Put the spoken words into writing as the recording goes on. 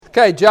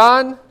Okay,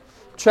 John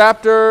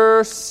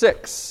chapter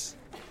 6.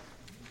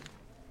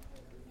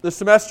 This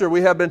semester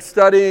we have been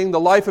studying the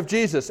life of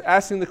Jesus,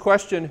 asking the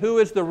question, who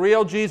is the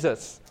real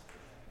Jesus?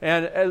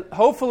 And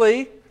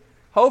hopefully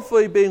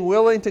being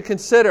willing to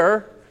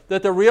consider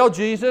that the real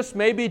Jesus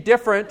may be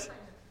different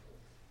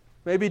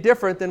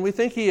than we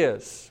think he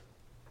is.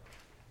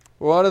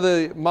 One of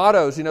the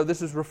mottos,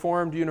 this is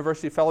Reformed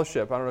University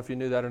Fellowship. I don't know if you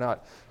knew that or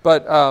not.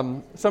 But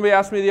somebody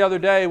asked me the other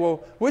day,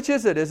 well, which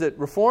is it? Is it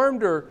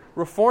Reformed or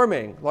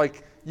Reforming?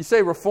 Like, you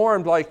say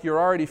Reformed like you're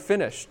already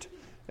finished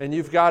and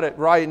you've got it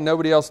right and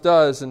nobody else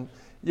does. And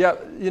yeah,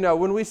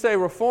 when we say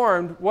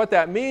Reformed, what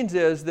that means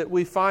is that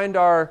we find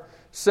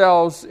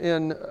ourselves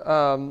in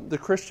the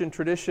Christian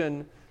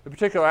tradition, a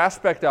particular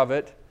aspect of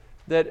it,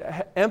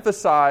 that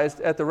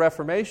emphasized at the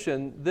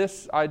Reformation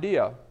this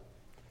idea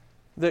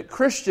that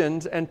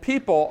Christians and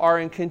people are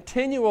in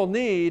continual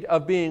need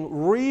of being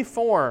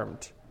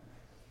reformed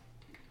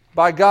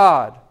by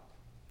God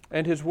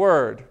and His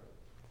Word.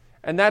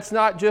 And that's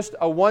not just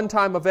a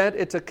one-time event,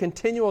 it's a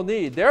continual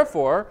need.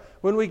 Therefore,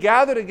 when we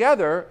gather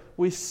together,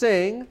 we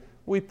sing,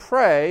 we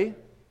pray,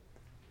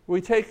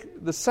 we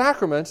take the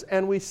sacraments,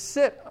 and we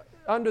sit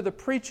under the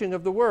preaching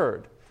of the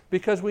Word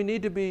because we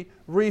need to be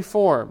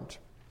reformed.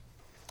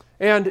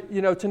 And,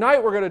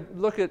 tonight we're going to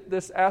look at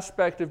this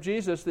aspect of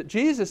Jesus, that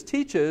Jesus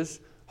teaches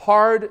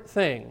hard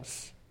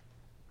things.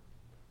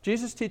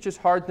 Jesus teaches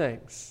hard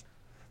things.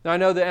 Now, I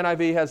know the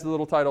NIV has the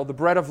little title, The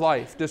Bread of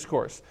Life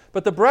Discourse.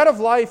 But the Bread of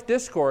Life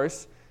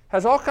Discourse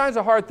has all kinds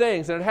of hard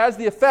things, and it has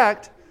the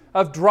effect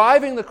of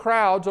driving the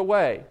crowds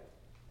away.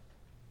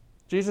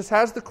 Jesus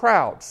has the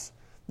crowds.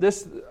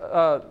 This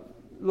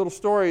little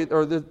story,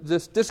 or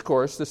this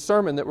discourse, this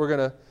sermon that we're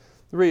going to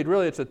read,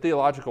 really it's a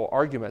theological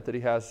argument that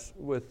he has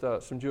with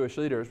some Jewish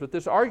leaders, but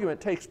this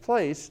argument takes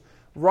place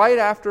right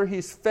after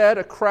he's fed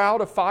a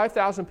crowd of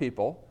 5,000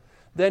 people.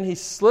 Then he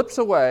slips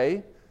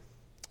away.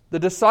 The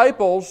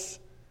disciples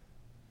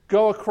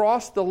go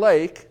across the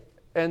lake,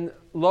 and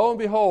lo and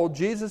behold,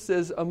 Jesus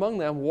is among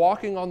them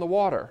walking on the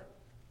water.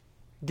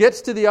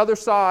 Gets to the other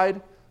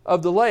side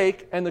of the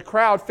lake, and the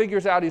crowd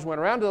figures out he's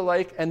went around to the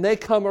lake, and they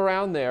come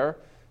around there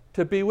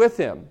to be with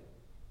him.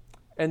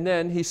 And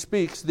then he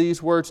speaks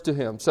these words to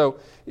him. So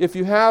if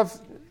you have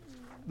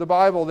the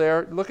Bible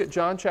there, look at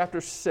John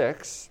chapter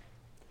 6.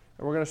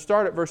 And we're going to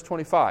start at verse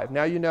 25.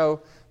 Now you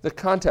know the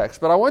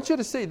context. But I want you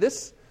to see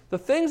this. The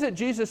things that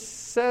Jesus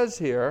says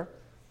here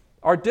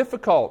are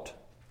difficult.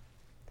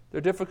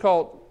 They're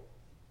difficult,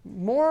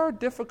 more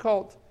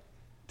difficult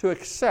to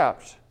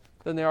accept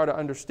than they are to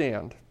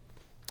understand.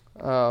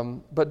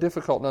 But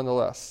difficult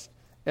nonetheless.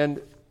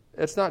 And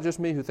it's not just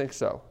me who thinks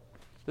so.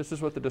 This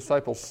is what the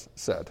disciples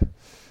said,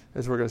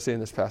 as we're going to see in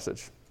this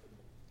passage.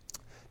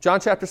 John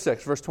chapter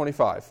 6, verse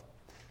 25.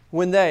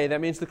 When they, that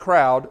means the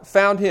crowd,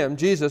 found him,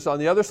 Jesus, on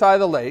the other side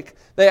of the lake,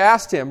 they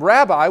asked him,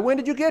 Rabbi, when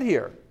did you get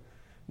here?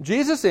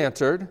 Jesus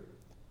answered,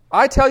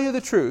 I tell you the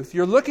truth,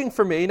 you're looking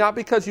for me not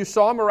because you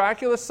saw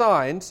miraculous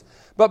signs,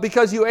 but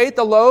because you ate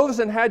the loaves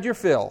and had your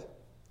fill.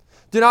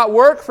 Do not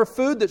work for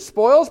food that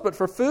spoils, but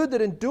for food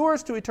that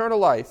endures to eternal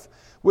life,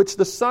 which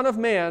the Son of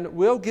Man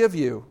will give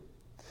you.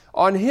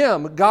 On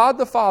him, God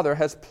the Father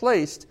has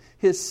placed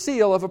his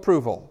seal of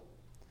approval.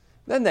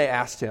 Then they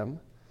asked him,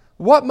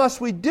 what must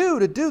we do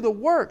to do the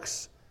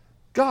works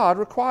God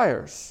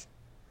requires?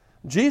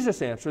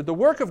 Jesus answered, the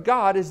work of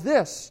God is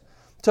this,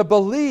 to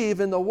believe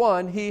in the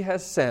one he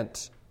has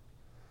sent.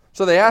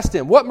 So they asked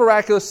him, what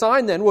miraculous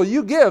sign then will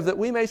you give that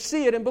we may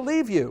see it and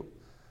believe you?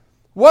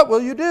 What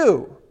will you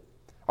do?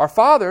 Our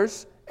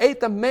fathers ate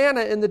the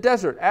manna in the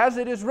desert, as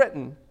it is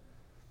written,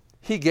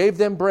 he gave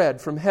them bread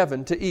from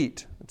heaven to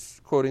eat.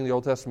 It's quoting the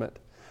Old Testament.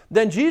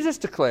 Then Jesus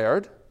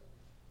declared,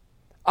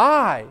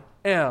 I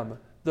am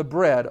the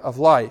bread of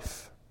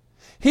life.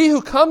 He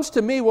who comes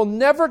to me will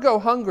never go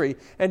hungry,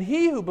 and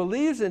he who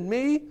believes in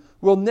me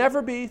will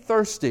never be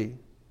thirsty.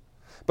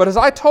 But as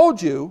I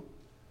told you,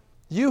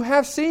 you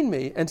have seen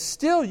me, and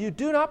still you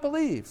do not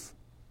believe.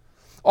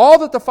 All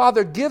that the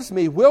Father gives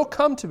me will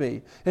come to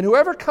me, and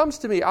whoever comes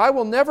to me I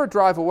will never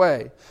drive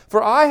away.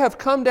 For I have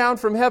come down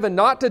from heaven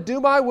not to do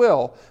my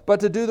will,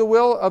 but to do the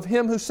will of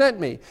him who sent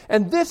me.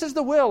 And this is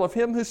the will of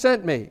him who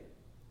sent me,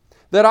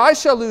 that I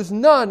shall lose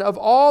none of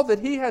all that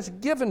he has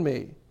given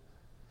me,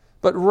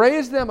 but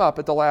raise them up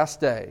at the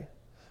last day.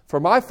 For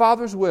my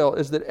Father's will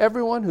is that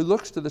everyone who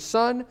looks to the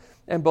Son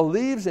and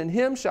believes in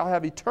him shall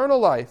have eternal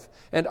life,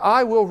 and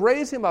I will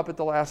raise him up at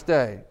the last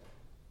day.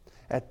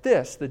 At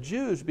this, the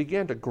Jews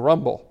began to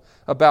grumble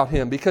about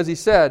him, because he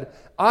said,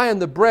 I am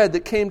the bread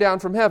that came down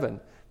from heaven.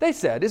 They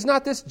said, is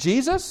not this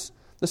Jesus,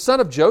 the son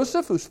of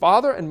Joseph, whose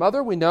father and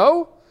mother we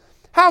know?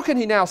 How can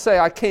he now say,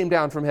 I came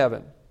down from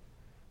heaven?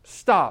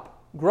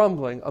 Stop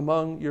grumbling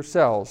among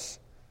yourselves,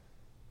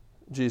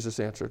 Jesus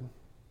answered.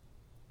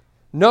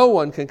 No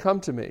one can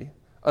come to me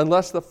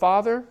unless the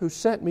Father who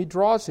sent me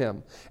draws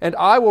him, and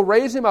I will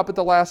raise him up at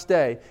the last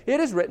day. It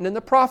is written in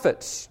the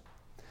prophets,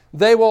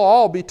 they will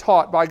all be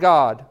taught by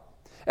God.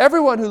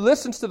 Everyone who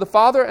listens to the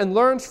Father and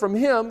learns from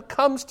him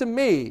comes to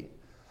me.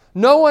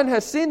 No one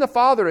has seen the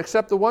Father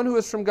except the one who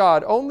is from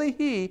God. Only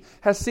He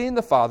has seen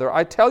the Father.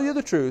 I tell you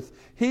the truth,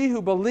 he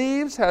who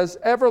believes has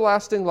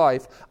everlasting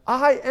life.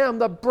 I am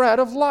the bread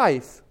of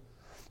life.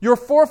 Your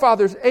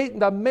forefathers ate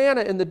the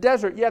manna in the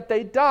desert, yet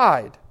they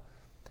died.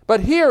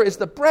 But here is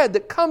the bread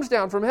that comes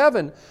down from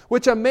heaven,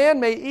 which a man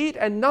may eat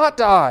and not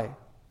die.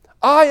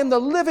 I am the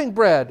living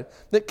bread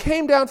that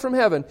came down from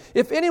heaven.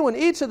 If anyone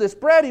eats of this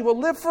bread, he will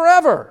live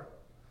forever.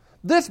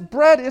 This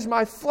bread is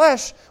my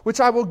flesh, which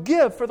I will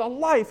give for the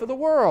life of the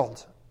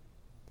world.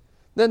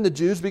 Then the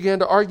Jews began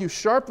to argue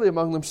sharply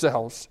among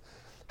themselves.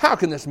 How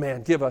can this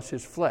man give us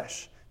his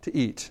flesh to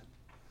eat?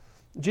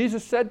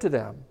 Jesus said to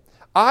them,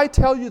 I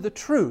tell you the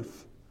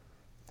truth.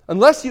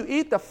 Unless you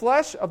eat the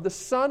flesh of the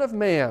Son of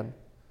Man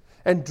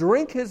and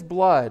drink his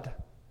blood,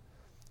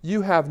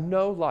 you have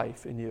no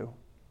life in you.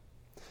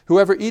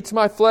 Whoever eats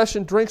my flesh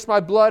and drinks my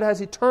blood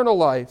has eternal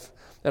life,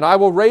 and I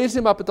will raise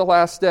him up at the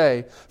last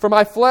day. For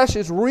my flesh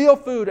is real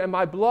food, and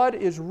my blood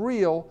is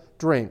real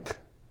drink.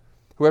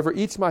 Whoever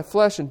eats my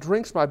flesh and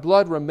drinks my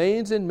blood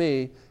remains in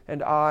me,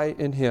 and I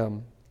in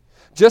him.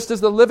 Just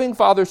as the living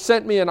Father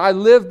sent me, and I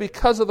live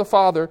because of the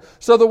Father,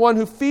 so the one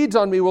who feeds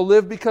on me will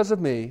live because of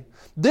me.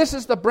 This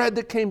is the bread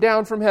that came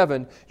down from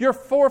heaven. Your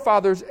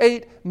forefathers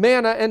ate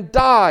manna and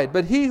died,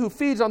 but he who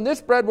feeds on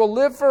this bread will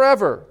live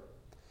forever.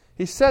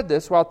 He said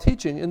this while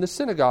teaching in the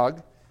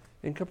synagogue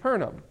in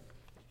Capernaum.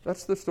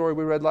 That's the story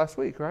we read last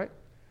week, right?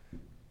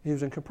 He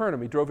was in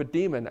Capernaum. He drove a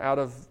demon out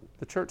of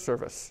the church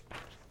service.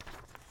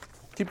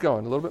 Keep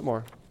going, a little bit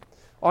more.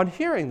 On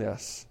hearing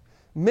this,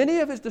 many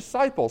of his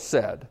disciples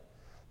said,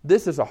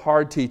 this is a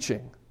hard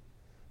teaching.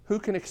 Who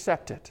can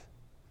accept it?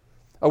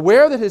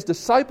 Aware that his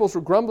disciples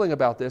were grumbling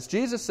about this,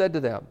 Jesus said to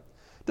them,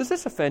 does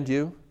this offend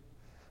you?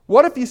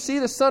 What if you see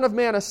the Son of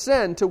Man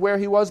ascend to where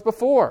he was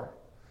before?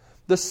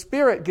 The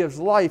Spirit gives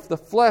life, the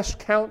flesh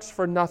counts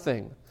for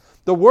nothing.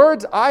 The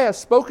words I have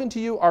spoken to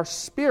you are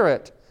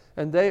spirit,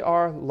 and they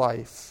are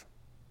life.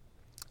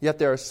 Yet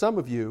there are some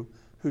of you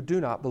who do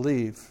not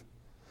believe.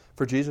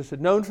 For Jesus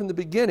had known from the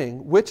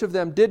beginning which of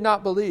them did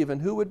not believe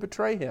and who would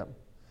betray him.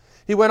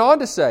 He went on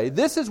to say,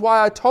 this is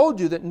why I told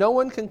you that no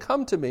one can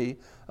come to me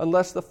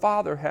unless the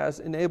Father has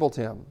enabled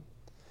him.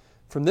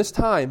 From this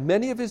time,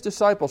 many of his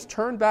disciples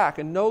turned back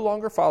and no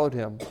longer followed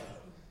him.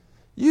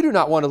 You do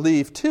not want to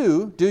leave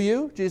too, do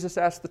you? Jesus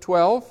asked the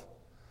 12.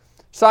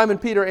 Simon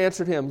Peter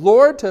answered him,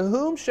 Lord, to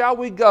whom shall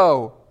we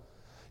go?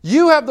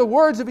 You have the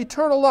words of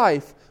eternal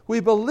life. We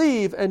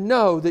believe and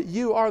know that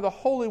you are the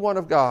Holy One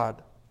of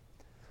God.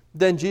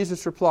 Then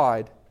Jesus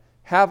replied,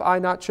 have I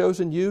not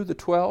chosen you, the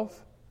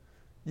 12?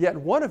 Yet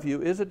one of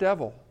you is a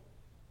devil.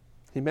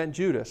 He meant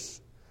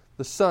Judas,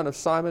 the son of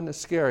Simon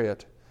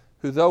Iscariot,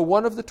 who though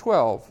one of the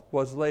 12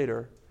 was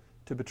later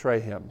to betray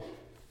him.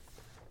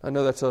 I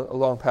know that's a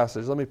long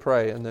passage. Let me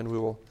pray and then we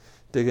will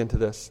dig into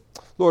this.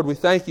 Lord, we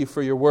thank you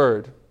for your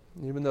word.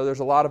 Even though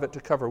there's a lot of it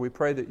to cover, we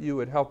pray that you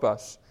would help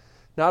us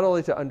not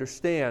only to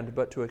understand,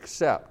 but to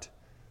accept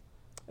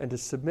and to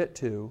submit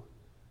to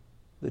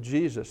the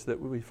Jesus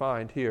that we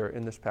find here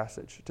in this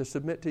passage. To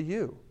submit to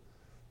you,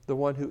 the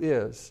one who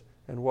is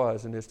and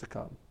was and is to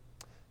come.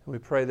 And we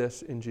pray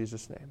this in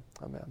Jesus' name.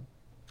 Amen.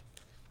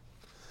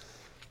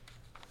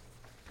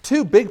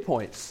 2 big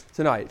points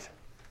tonight.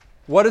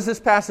 What does this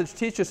passage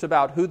teach us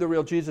about who the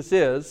real Jesus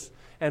is?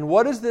 And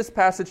what does this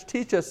passage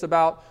teach us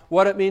about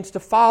what it means to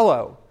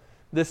follow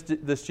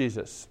this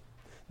Jesus?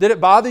 Did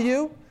it bother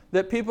you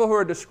that people who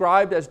are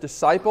described as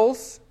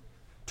disciples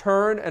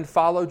turn and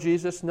follow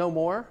Jesus no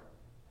more?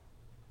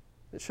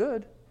 It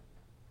should.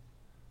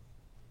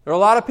 There are a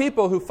lot of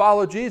people who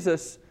follow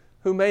Jesus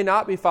who may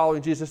not be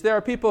following Jesus. There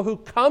are people who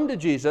come to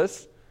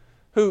Jesus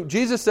who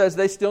Jesus says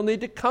they still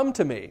need to come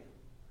to me.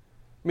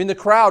 I mean, the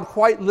crowd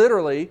quite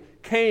literally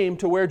came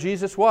to where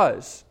Jesus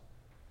was.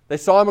 They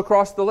saw him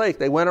across the lake.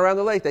 They went around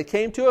the lake. They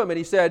came to him and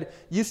he said,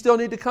 you still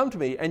need to come to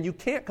me, and you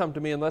can't come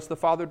to me unless the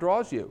Father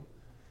draws you.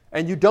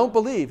 And you don't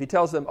believe. He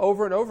tells them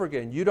over and over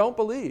again, you don't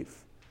believe.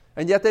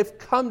 And yet they've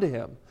come to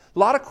him. A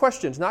lot of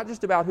questions, not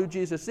just about who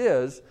Jesus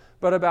is,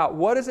 but about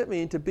what does it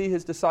mean to be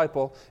his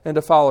disciple and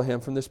to follow him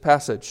from this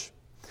passage.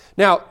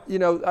 Now,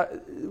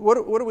 what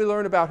do we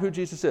learn about who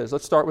Jesus is?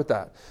 Let's start with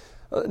that.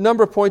 A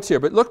number of points here,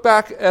 but look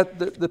back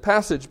at the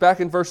passage, back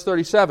in verse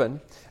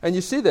 37, and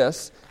you see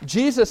this.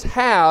 Jesus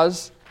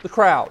has the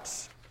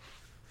crowds.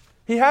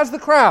 He has the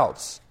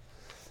crowds.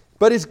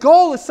 But his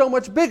goal is so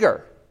much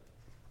bigger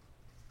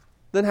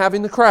than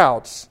having the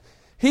crowds.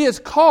 He is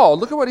called,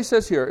 look at what he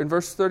says here in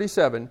verse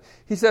 37.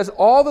 He says,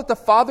 all that the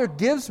Father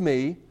gives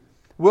me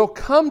will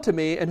come to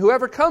me, and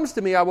whoever comes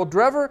to me I will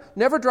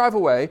never drive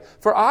away.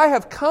 For I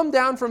have come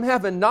down from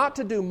heaven not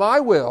to do my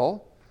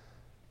will,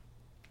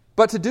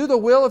 but to do the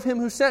will of him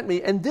who sent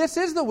me. And this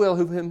is the will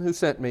of him who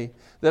sent me,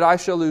 that I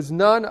shall lose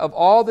none of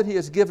all that he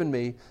has given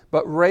me,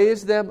 but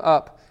raise them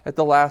up at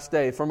the last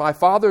day. For my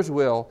Father's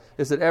will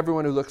is that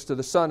everyone who looks to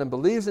the Son and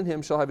believes in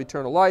him shall have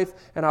eternal life,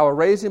 and I will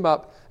raise him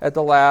up at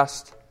the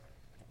last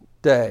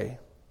day.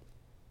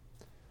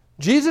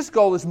 Jesus'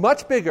 goal is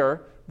much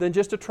bigger than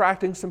just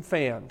attracting some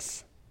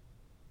fans.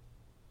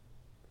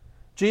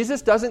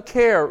 Jesus doesn't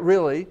care,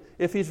 really,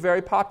 if he's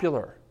very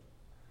popular.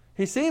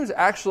 He seems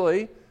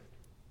actually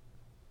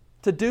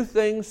to do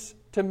things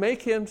to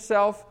make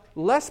himself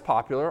less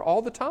popular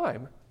all the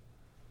time.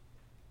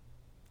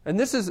 And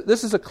this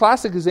is a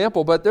classic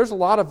example, but there's a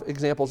lot of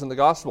examples in the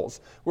Gospels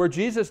where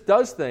Jesus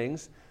does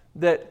things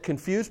that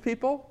confuse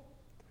people,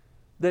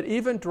 that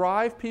even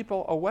drive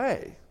people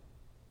away.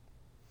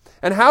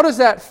 And how does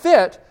that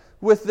fit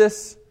with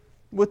this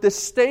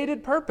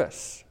stated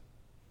purpose?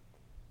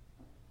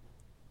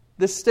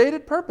 This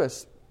stated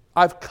purpose,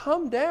 I've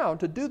come down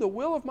to do the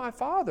will of my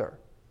Father,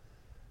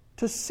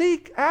 to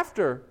seek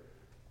after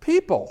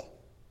people,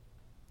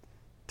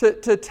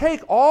 to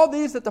take all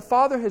these that the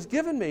Father has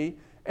given me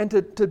and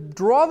to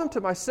draw them to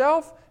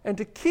myself and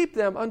to keep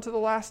them unto the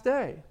last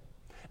day.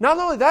 Not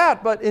only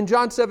that, but in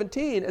John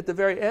 17, at the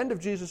very end of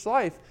Jesus'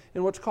 life,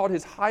 in what's called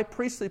his high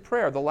priestly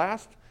prayer, the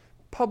last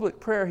public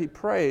prayer he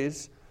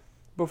prays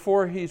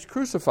before he's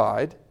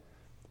crucified,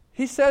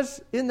 he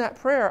says in that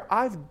prayer,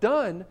 I've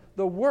done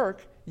the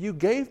work you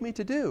gave me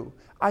to do.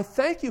 I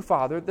thank you,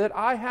 Father, that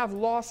I have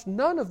lost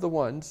none of the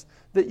ones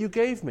that you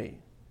gave me,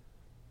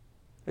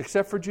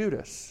 except for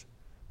Judas.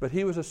 But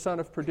he was a son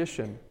of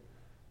perdition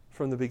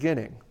from the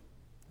beginning.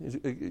 He's,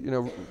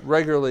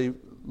 regularly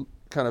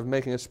kind of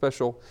making a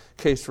special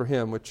case for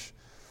him, which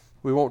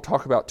we won't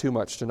talk about too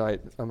much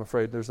tonight. I'm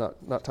afraid there's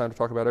not time to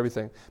talk about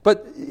everything.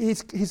 But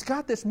he's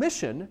got this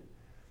mission.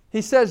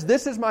 He says,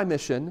 this is my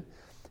mission.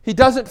 He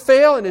doesn't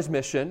fail in his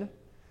mission,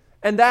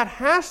 and that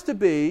has to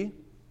be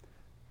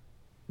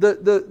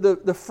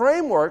the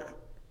framework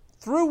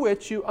through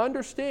which you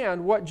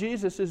understand what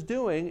Jesus is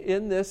doing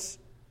in this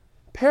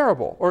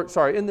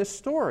in this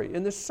story,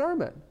 in this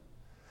sermon.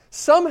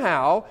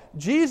 Somehow,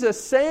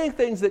 Jesus saying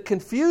things that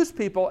confuse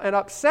people and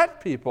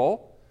upset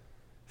people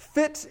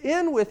fits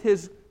in with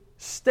his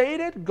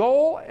stated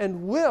goal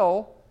and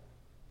will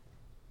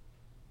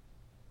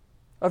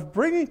of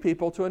bringing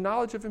people to a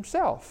knowledge of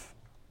himself.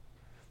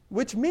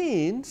 Which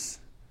means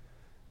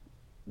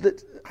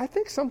that I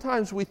think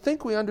sometimes we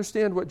think we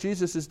understand what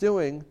Jesus is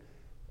doing,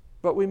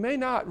 but we may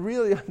not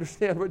really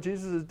understand what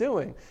Jesus is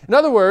doing. In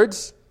other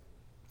words,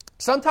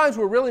 sometimes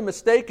we're really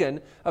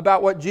mistaken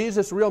about what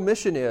Jesus' real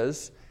mission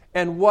is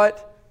and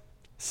what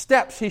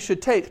steps he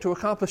should take to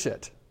accomplish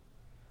it.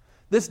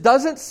 This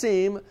doesn't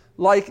seem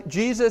like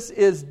Jesus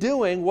is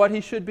doing what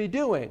he should be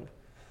doing.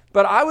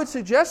 But I would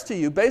suggest to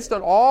you, based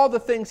on all the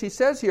things he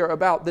says here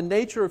about the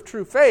nature of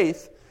true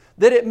faith,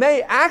 that it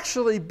may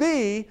actually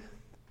be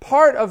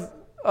part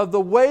of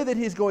the way that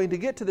he's going to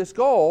get to this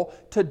goal,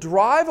 to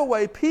drive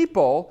away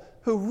people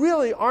who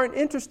really aren't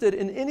interested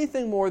in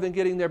anything more than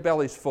getting their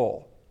bellies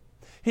full.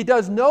 He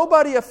does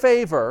nobody a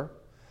favor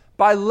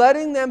by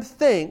letting them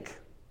think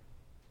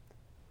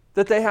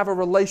that they have a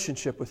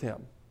relationship with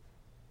him.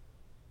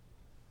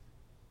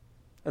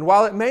 And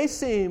while it may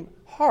seem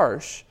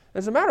harsh,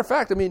 as a matter of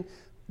fact,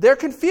 they're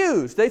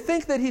confused. They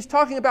think that he's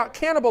talking about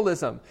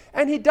cannibalism,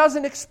 and he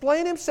doesn't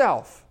explain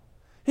himself.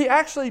 He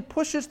actually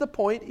pushes the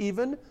point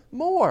even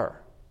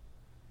more.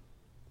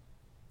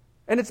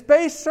 And it's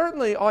based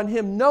certainly on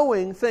him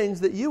knowing things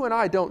that you and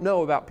I don't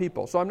know about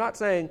people. So I'm not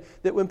saying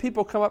that when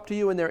people come up to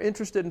you and they're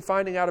interested in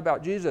finding out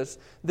about Jesus,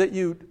 that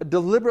you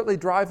deliberately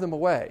drive them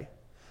away.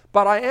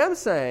 But I am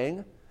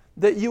saying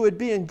that you would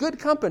be in good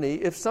company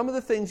if some of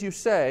the things you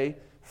say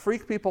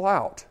freak people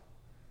out,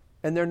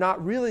 and they're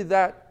not really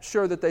that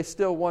sure that they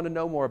still want to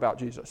know more about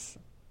Jesus.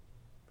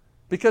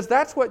 Because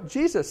that's what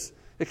Jesus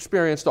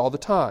experienced all the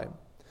time.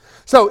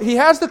 So he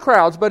has the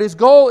crowds, but his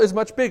goal is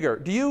much bigger.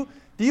 Do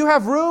you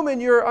have room in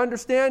your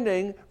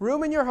understanding,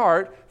 room in your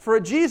heart for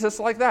a Jesus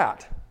like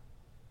that?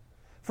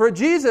 For a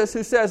Jesus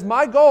who says,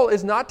 my goal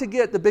is not to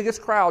get the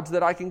biggest crowds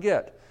that I can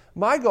get.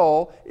 My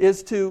goal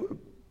is to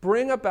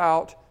bring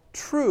about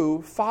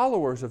true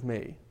followers of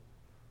me.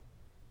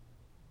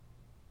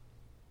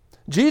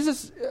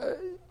 Jesus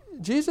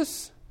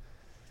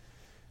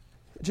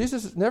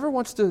never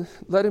wants to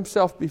let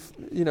himself be,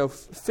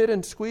 fit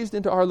and squeezed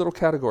into our little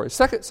categories.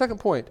 Second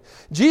point,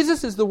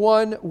 Jesus is the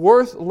one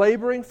worth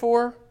laboring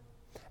for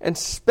and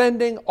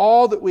spending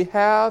all that we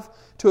have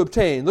to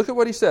obtain. Look at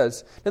what he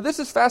says. Now, this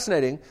is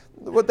fascinating.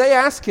 What they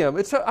ask him,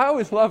 I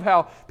always love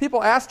how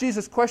people ask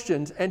Jesus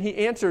questions and he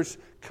answers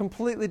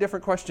completely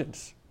different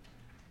questions.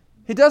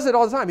 He does it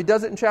all the time. He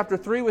does it in chapter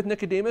 3 with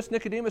Nicodemus.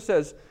 Nicodemus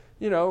says,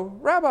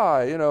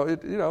 Rabbi,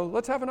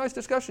 let's have a nice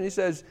discussion. He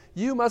says,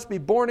 you must be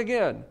born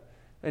again.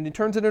 And he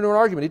turns it into an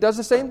argument. He does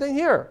the same thing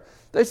here.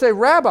 They say,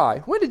 Rabbi,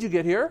 when did you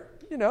get here?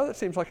 That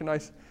seems like a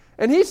nice...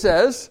 And he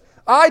says,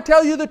 I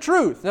tell you the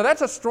truth. Now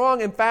that's a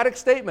strong, emphatic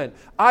statement.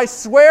 I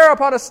swear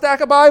upon a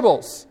stack of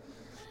Bibles.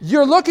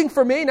 You're looking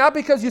for me not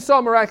because you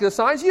saw miraculous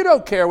signs. You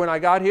don't care when I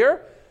got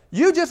here.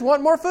 You just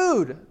want more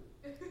food.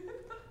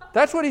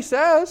 That's what he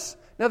says.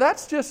 Now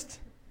that's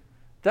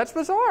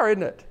bizarre,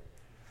 isn't it?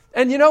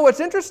 And what's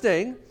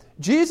interesting?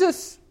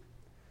 Jesus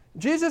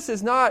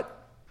is not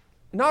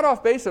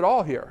off base at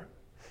all here.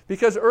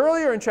 Because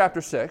earlier in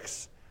chapter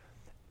 6,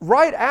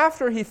 right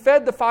after he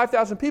fed the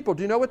 5,000 people,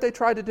 do you know what they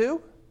tried to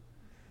do?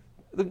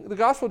 The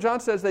Gospel of John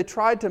says they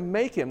tried to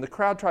make him, the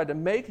crowd tried to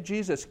make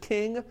Jesus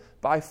king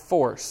by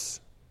force.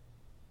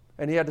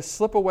 And he had to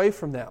slip away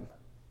from them.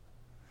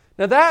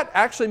 Now that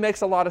actually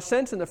makes a lot of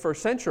sense in the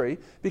first century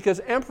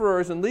because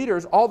emperors and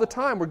leaders all the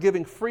time were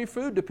giving free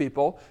food to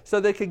people so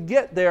they could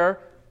get their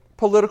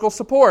political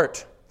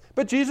support.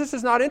 But Jesus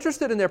is not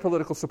interested in their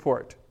political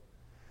support.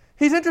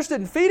 He's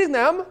interested in feeding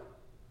them,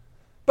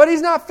 but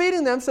he's not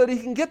feeding them so that he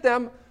can get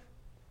them,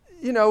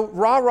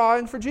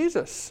 rah-rahing for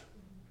Jesus.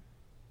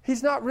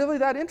 He's not really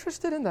that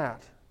interested in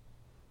that.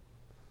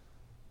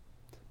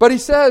 But he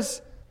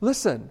says,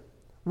 listen,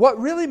 what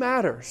really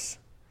matters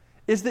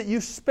is that you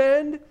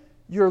spend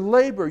your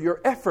labor, your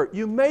effort,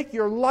 you make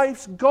your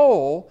life's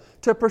goal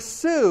to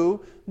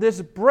pursue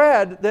this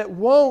bread that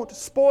won't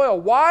spoil.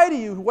 Why do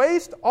you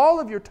waste all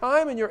of your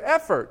time and your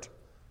effort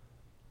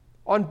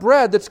on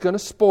bread that's going to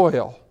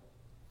spoil?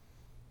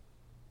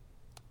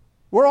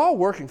 We're all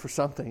working for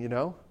something,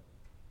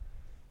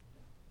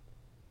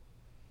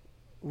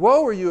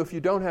 Woe are you if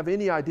you don't have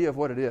any idea of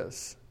what it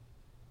is.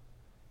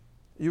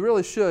 You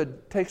really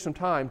should take some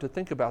time to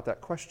think about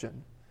that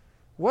question.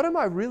 What am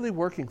I really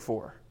working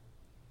for?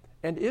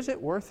 And is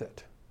it worth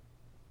it?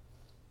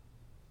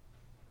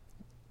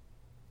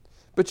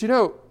 But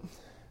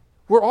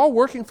we're all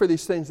working for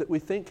these things that we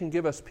think can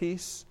give us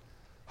peace,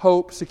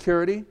 hope,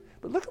 security.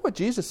 But look at what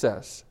Jesus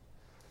says.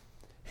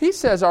 He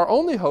says our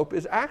only hope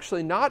is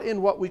actually not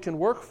in what we can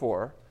work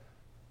for,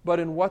 but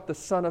in what the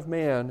Son of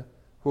Man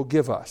will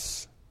give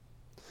us.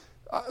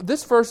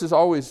 This verse has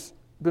always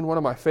been one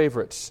of my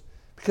favorites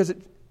because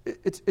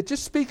it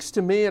just speaks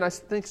to me, and I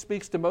think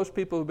speaks to most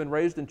people who've been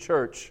raised in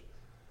church,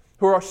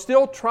 who are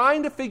still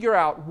trying to figure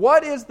out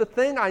what is the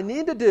thing I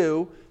need to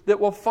do that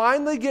will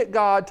finally get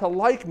God to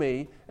like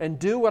me and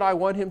do what I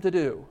want him to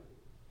do.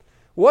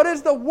 What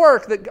is the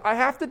work that I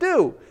have to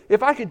do?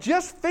 If I could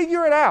just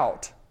figure it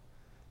out,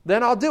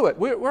 then I'll do it.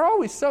 We're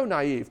always so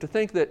naive to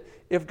think that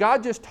if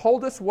God just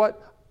told us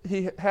what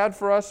he had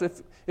for us,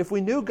 if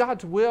we knew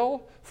God's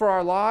will for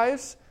our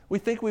lives, we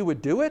think we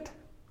would do it.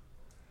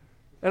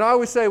 And I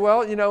always say,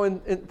 well,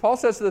 Paul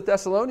says to the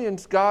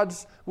Thessalonians,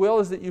 God's will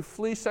is that you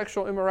flee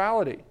sexual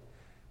immorality.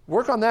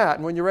 Work on that,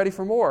 and when you're ready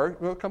for more,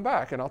 we'll come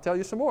back and I'll tell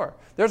you some more.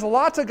 There's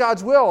lots of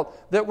God's will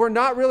that we're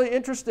not really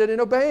interested in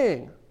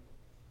obeying.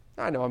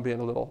 I know I'm being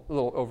a little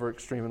over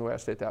extreme in the way I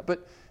state that,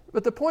 but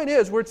the point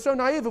is, we're so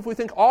naive if we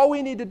think all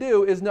we need to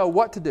do is know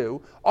what to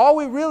do. All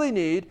we really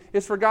need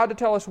is for God to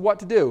tell us what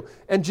to do.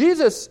 And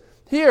Jesus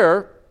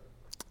here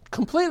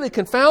completely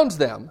confounds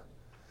them,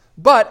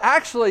 but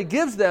actually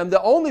gives them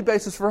the only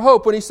basis for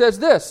hope when he says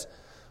this.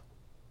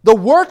 The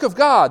work of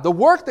God, the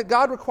work that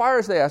God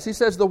requires they ask. He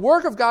says the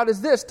work of God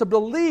is this, to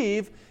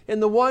believe in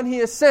the one he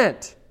has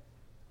sent.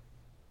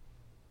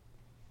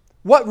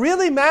 What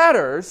really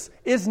matters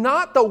is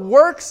not the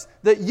works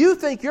that you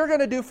think you're going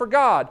to do for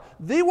God.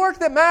 The work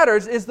that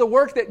matters is the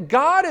work that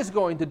God is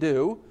going to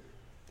do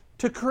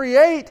to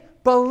create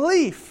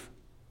belief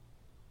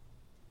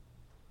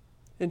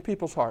in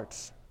people's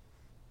hearts.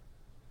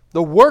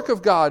 The work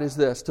of God is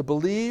this, to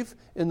believe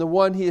in the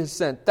one he has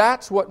sent.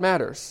 That's what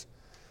matters.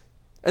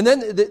 And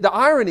then the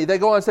irony, they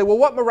go on and say, well,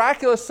 what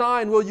miraculous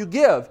sign will you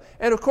give?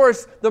 And of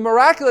course, the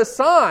miraculous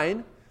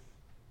sign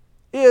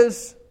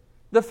is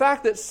the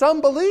fact that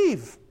some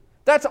believe.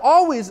 That's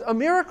always a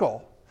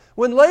miracle.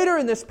 When later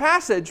in this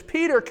passage,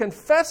 Peter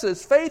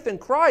confesses faith in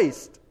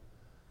Christ,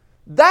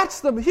 that's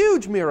the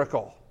huge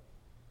miracle.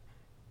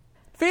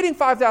 Feeding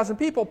 5,000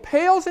 people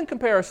pales in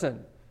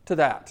comparison to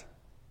that.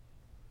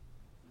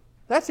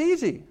 That's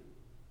easy.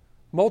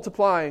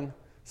 Multiplying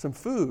some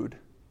food.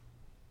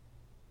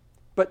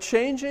 But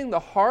changing the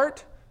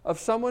heart of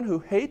someone who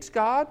hates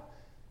God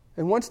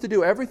and wants to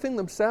do everything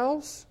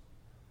themselves,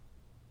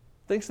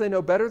 thinks they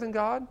know better than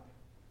God,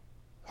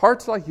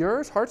 hearts like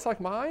yours, hearts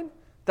like mine,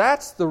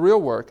 that's the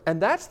real work.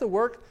 And that's the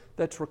work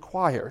that's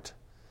required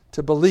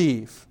to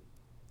believe.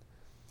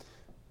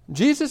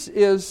 Jesus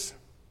is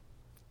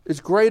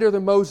greater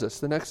than Moses.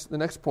 The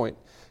next point,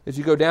 as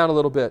you go down a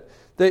little bit,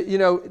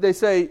 they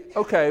say,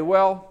 okay,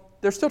 well,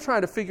 they're still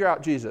trying to figure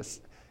out Jesus.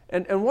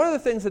 And one of the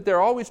things that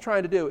they're always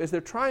trying to do is they're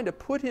trying to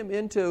put him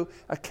into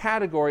a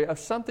category of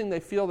something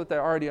they feel that they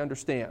already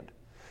understand.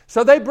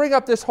 So they bring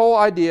up this whole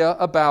idea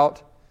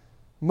about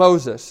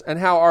Moses and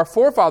how our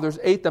forefathers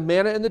ate the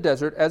manna in the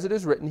desert, as it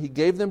is written, he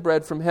gave them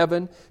bread from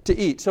heaven to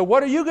eat. So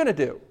what are you going to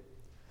do?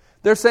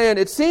 They're saying,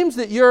 it seems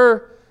that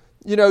you're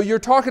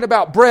talking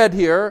about bread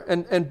here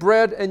and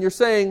bread, and you're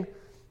saying,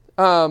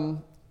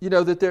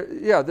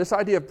 this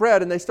idea of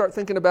bread, and they start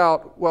thinking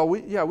about,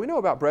 we know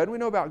about bread. We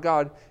know about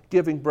God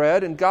giving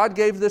bread, and God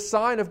gave this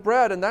sign of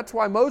bread, and that's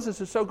why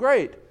Moses is so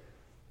great.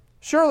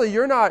 Surely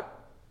you're not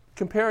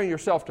comparing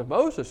yourself to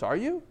Moses, are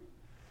you?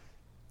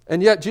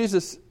 And yet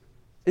Jesus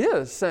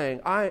is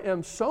saying, I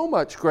am so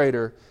much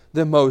greater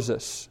than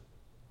Moses.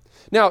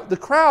 Now, the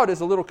crowd is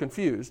a little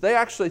confused. They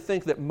actually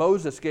think that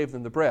Moses gave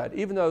them the bread,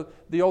 even though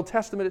the Old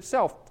Testament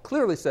itself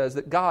clearly says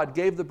that God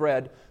gave the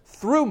bread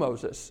through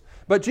Moses.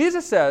 But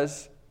Jesus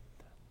says,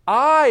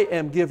 I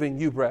am giving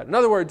you bread. In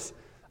other words,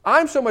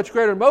 I'm so much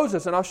greater than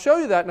Moses, and I'll show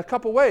you that in a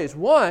couple ways.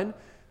 One,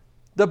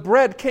 The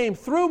bread came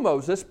through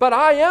Moses, but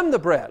I am the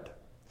bread.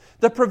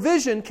 The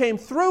provision came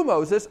through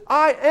Moses.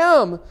 I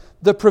am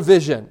the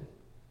provision.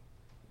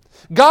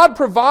 God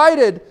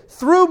provided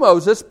through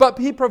Moses, but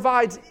He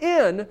provides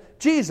in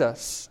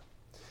Jesus.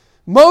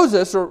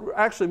 Moses, or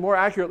actually more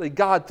accurately,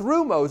 God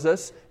through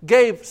Moses,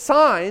 gave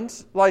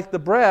signs like the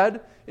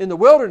bread in the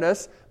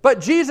wilderness, but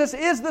Jesus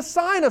is the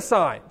sign of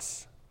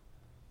signs.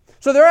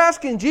 So they're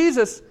asking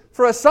Jesus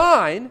for a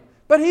sign,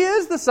 but He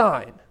is the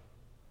sign.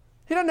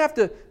 He doesn't have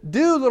to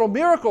do little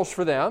miracles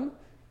for them,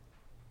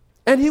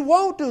 and He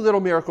won't do little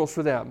miracles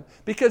for them,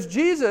 because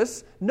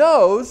Jesus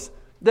knows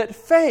that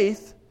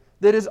faith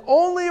that is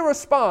only a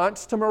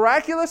response to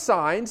miraculous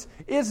signs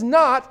is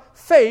not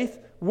faith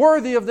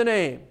worthy of the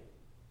name.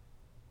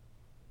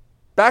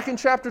 Back in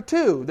chapter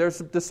 2, there's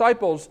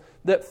disciples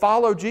that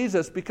follow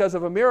Jesus because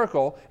of a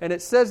miracle, and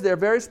it says there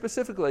very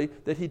specifically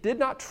that He did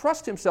not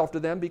trust Himself to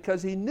them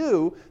because He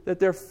knew that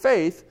their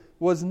faith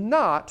was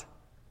not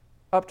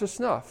up to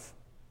snuff.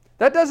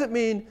 That doesn't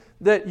mean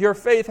that your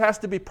faith has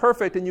to be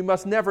perfect and you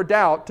must never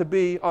doubt to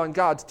be on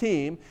God's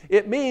team.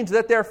 It means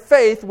that their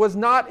faith was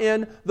not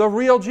in the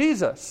real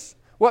Jesus.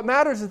 What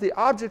matters is the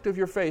object of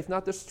your faith,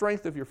 not the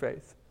strength of your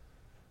faith.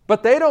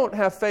 But they don't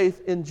have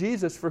faith in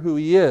Jesus for who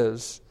He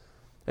is,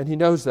 and He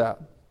knows that.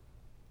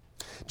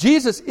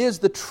 Jesus is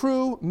the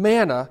true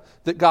manna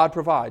that God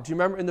provides. You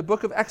remember in the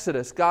book of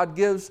Exodus, God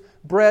gives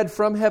bread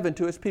from heaven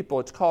to His people.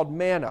 It's called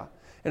manna.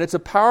 And it's a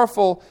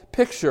powerful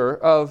picture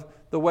of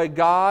the way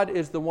God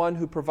is the one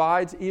who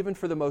provides even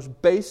for the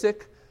most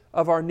basic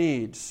of our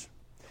needs.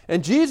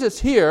 And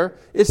Jesus here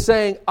is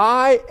saying,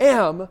 I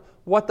am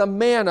what the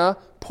manna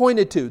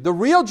pointed to. The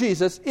real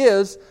Jesus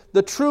is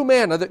the true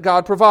manna that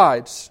God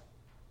provides.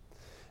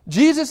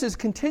 Jesus is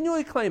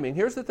continually claiming,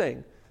 here's the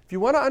thing, if you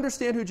want to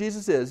understand who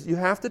Jesus is, you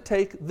have to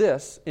take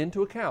this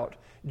into account.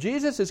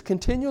 Jesus is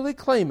continually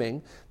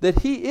claiming that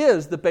He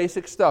is the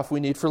basic stuff we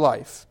need for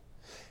life.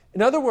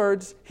 In other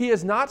words, He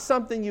is not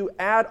something you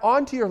add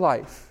onto your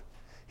life.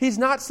 He's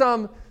not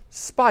some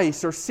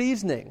spice or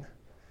seasoning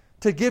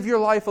to give your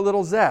life a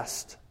little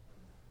zest,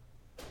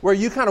 where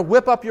you kind of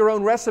whip up your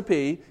own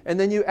recipe and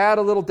then you add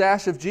a little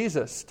dash of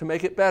Jesus to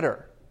make it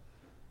better.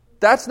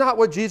 That's not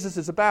what Jesus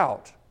is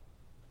about.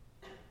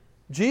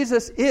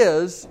 Jesus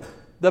is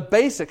the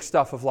basic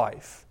stuff of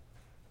life.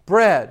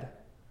 Bread,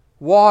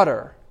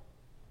 water,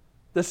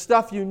 the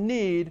stuff you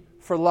need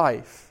for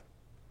life.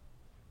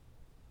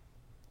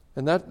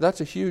 And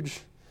that's a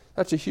huge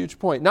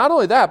point. Not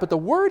only that, but the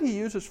word He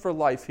uses for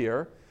life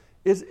here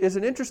is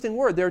an interesting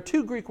word. There are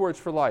two Greek words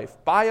for life.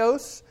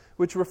 Bios,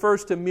 which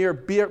refers to mere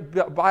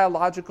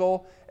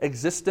biological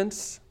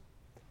existence,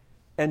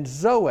 and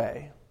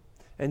zoe.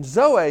 And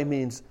zoe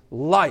means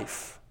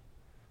life.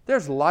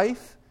 There's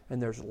life and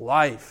there's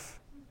life.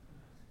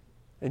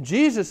 And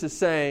Jesus is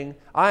saying,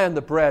 I am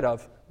the bread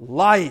of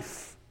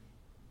life.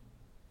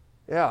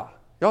 Yeah.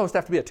 You almost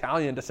have to be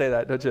Italian to say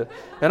that, don't you?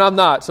 And I'm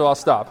not, so I'll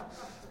stop.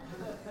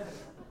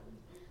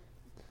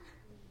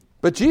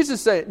 But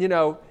Jesus said,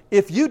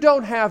 if you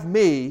don't have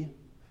me,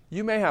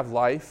 you may have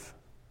life,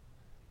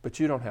 but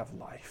you don't have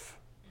life.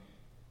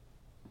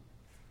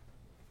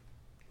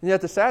 And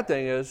yet the sad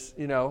thing is,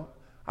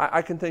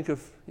 I can think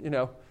of,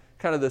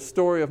 kind of the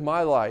story of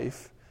my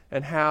life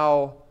and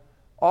how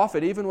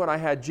often, even when I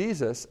had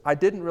Jesus, I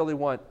didn't really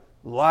want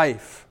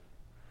life.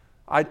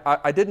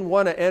 I didn't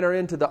want to enter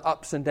into the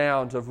ups and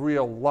downs of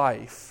real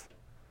life,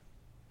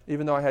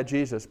 even though I had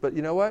Jesus. But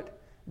you know what?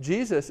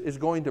 Jesus is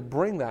going to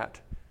bring that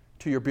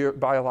to your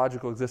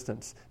biological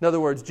existence. In other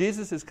words,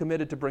 Jesus is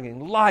committed to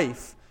bringing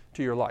life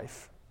to your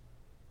life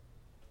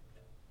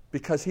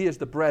because He is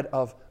the bread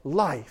of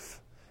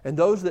life. And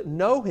those that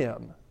know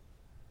Him,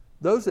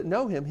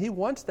 He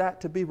wants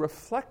that to be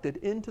reflected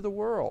into the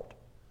world.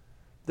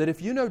 That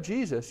if you know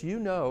Jesus, you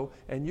know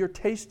and you're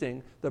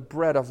tasting the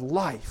bread of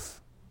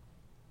life.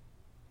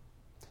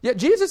 Yet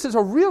Jesus is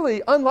a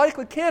really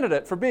unlikely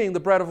candidate for being the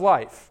bread of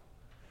life.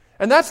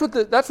 And that's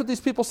what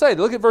these people say.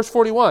 Look at verse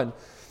 41.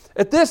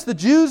 At this, the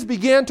Jews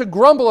began to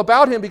grumble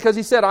about Him because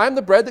He said, I am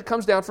the bread that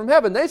comes down from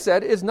heaven. They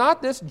said, is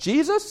not this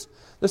Jesus,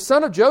 the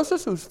son of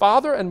Joseph, whose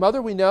father and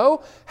mother we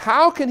know?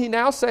 How can He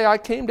now say, I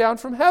came down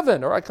from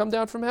heaven, or I come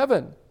down from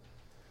heaven?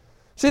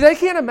 See, they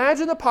can't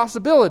imagine the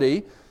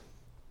possibility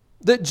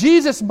that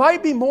Jesus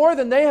might be more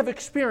than they have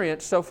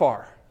experienced so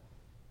far.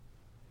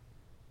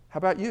 How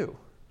about you?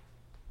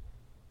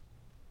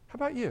 How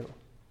about you?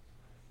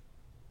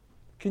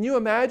 Can you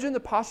imagine the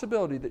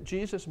possibility that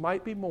Jesus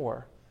might be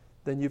more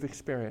than you've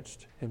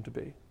experienced Him to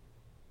be?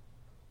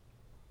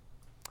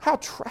 How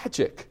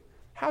tragic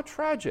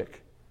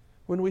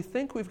when we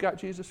think we've got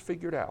Jesus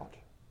figured out.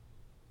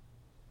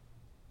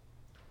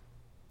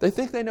 They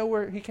think they know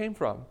where He came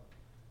from,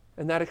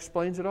 and that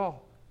explains it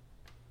all.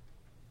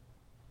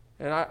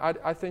 And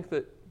I think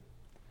that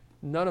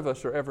none of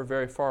us are ever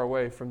very far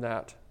away from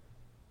that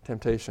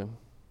temptation.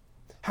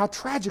 How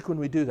tragic when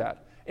we do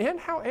that, and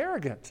how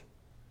arrogant.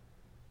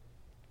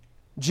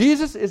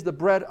 Jesus is the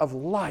bread of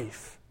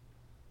life.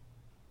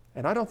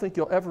 And I don't think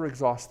you'll ever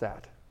exhaust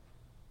that.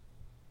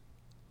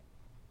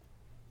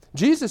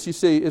 Jesus, you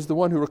see, is the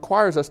one who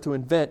requires us to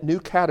invent new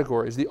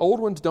categories. The old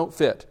ones don't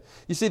fit.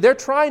 You see, they're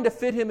trying to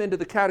fit him into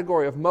the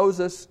category of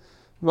Moses.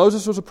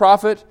 Moses was a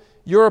prophet.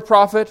 You're a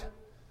prophet.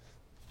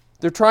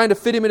 They're trying to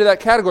fit him into that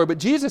category, but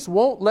Jesus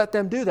won't let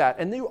them do that.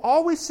 And you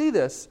always see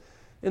this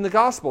in the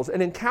Gospels.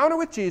 An encounter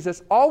with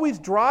Jesus always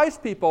drives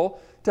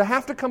people to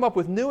have to come up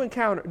with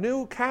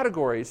new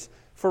categories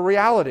for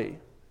reality.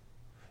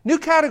 New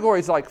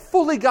categories like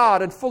fully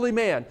God and fully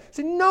man.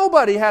 See,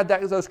 nobody had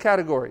those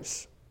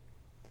categories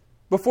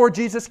before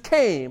Jesus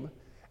came,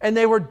 and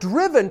they were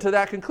driven to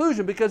that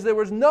conclusion because there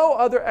was no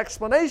other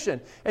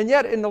explanation. And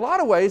yet, in a lot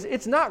of ways,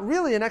 it's not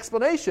really an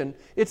explanation,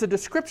 it's a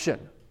description.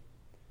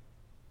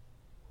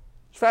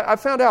 In fact, I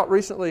found out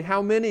recently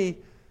how many,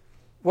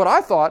 what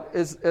I thought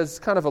as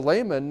kind of a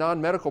layman,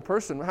 non-medical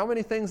person, how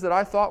many things that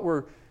I thought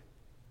were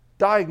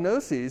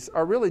diagnoses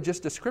are really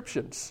just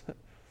descriptions.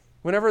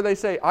 Whenever they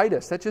say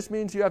itis, that just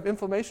means you have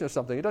inflammation of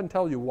something. It doesn't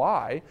tell you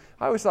why.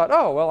 I always thought,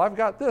 oh, well, I've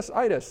got this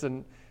itis.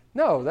 And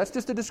no, that's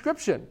just a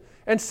description.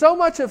 And so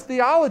much of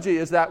theology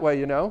is that way,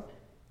 you know.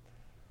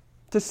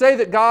 To say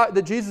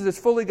that Jesus is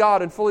fully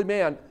God and fully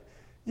man,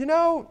 you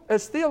know,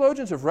 as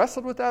theologians have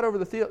wrestled with that over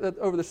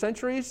the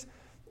centuries,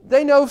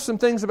 they know some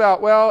things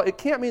about, well, it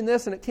can't mean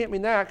this and it can't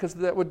mean that because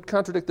that would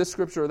contradict this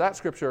scripture or that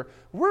scripture.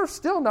 We're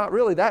still not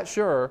really that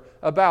sure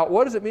about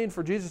what does it mean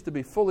for Jesus to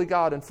be fully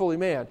God and fully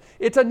man.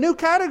 It's a new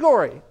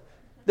category.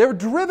 They were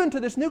driven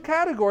to this new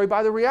category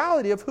by the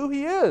reality of who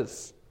he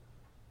is.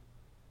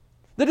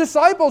 The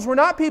disciples were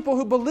not people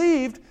who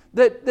believed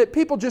that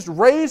people just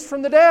raised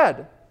from the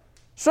dead.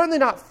 Certainly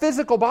not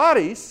physical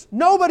bodies.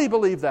 Nobody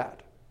believed that.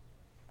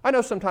 I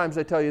know sometimes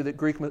they tell you that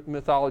Greek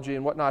mythology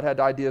and whatnot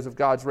had ideas of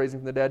gods raising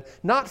from the dead.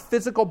 Not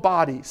physical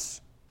bodies.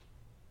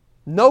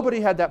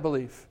 Nobody had that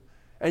belief.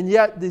 And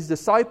yet these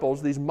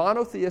disciples, these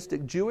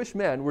monotheistic Jewish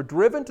men, were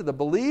driven to the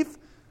belief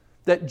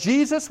that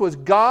Jesus was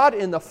God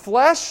in the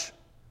flesh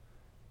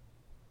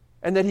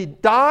and that he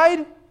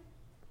died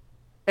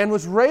and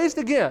was raised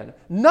again.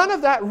 None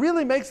of that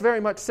really makes very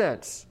much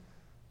sense.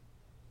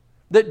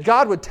 That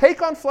God would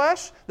take on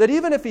flesh, that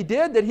even if he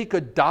did, that he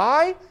could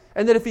die,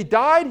 and that if he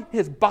died,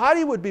 his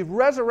body would be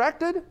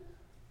resurrected,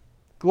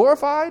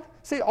 glorified.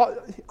 See,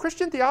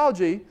 Christian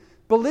theology,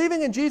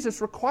 believing in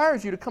Jesus,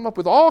 requires you to come up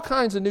with all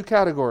kinds of new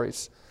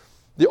categories.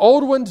 The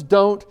old ones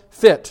don't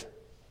fit.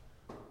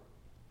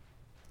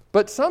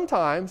 But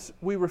sometimes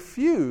we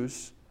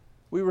refuse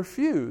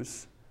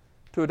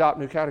to adopt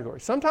new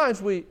categories.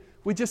 Sometimes we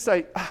just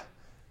say,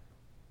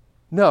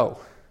 no.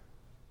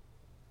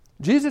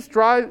 Jesus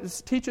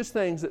teaches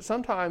things that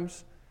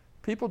sometimes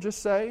people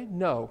just say,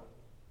 no.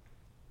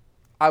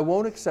 I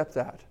won't accept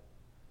that.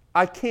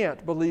 I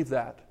can't believe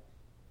that.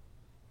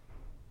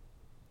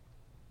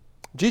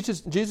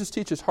 Jesus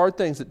teaches hard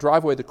things that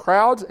drive away the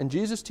crowds, and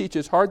Jesus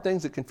teaches hard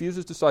things that confuse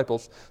his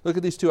disciples. Look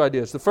at these two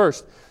ideas. The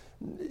first,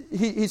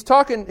 he's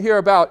talking here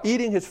about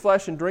eating his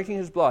flesh and drinking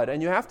his blood.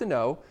 And you have to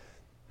know,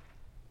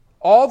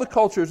 all the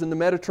cultures in the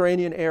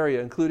Mediterranean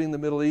area, including the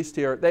Middle East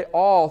here, they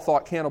all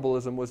thought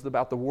cannibalism was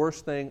about the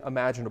worst thing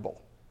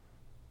imaginable.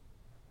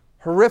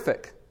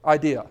 Horrific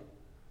idea.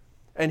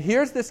 And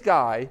here's this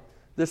guy,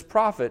 this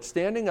prophet,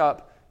 standing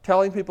up,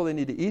 telling people they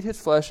need to eat his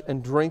flesh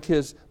and drink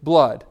his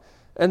blood.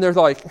 And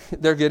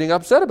they're getting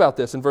upset about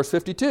this. In verse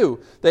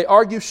 52, they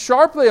argue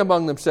sharply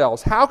among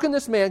themselves. How can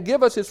this man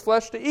give us his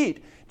flesh to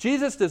eat?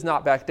 Jesus does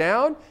not back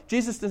down.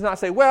 Jesus does not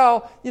say,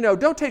 well,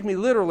 don't take me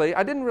literally.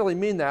 I didn't really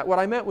mean that. What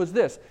I meant was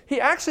this. He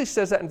actually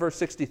says that in verse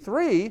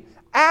 63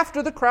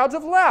 after the crowds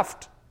have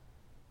left.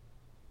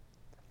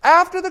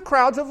 After the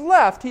crowds have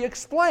left, he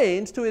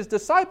explains to his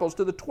disciples,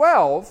 to the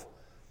 12,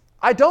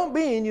 I don't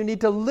mean you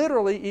need to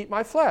literally eat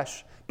my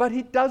flesh. But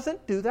he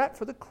doesn't do that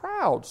for the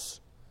crowds.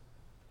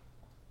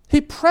 He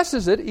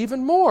presses it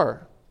even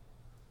more.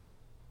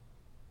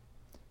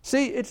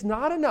 See, it's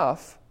not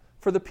enough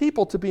for the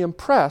people to be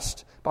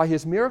impressed by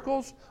his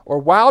miracles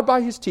or wowed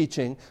by his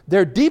teaching.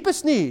 Their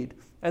deepest need,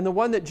 and the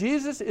one that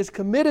Jesus is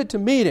committed to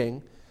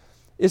meeting,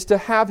 is to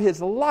have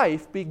his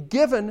life be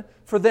given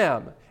for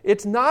them.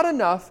 It's not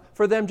enough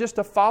for them just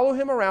to follow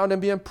him around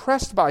and be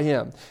impressed by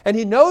him. And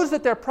he knows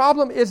that their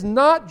problem is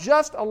not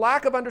just a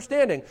lack of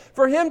understanding.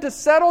 For him to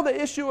settle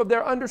the issue of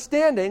their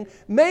understanding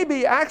may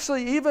be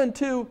actually even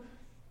to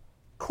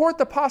court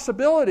the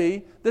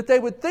possibility that they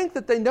would think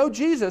that they know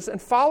Jesus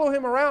and follow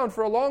him around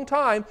for a long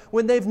time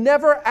when they've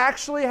never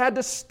actually had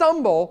to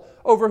stumble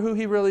over who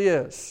he really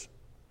is.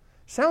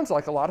 Sounds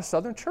like a lot of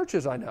Southern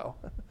churches I know.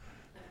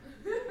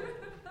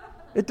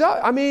 It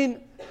does. I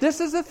mean, this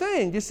is the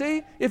thing. You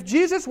see, if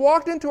Jesus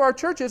walked into our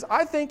churches,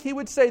 I think he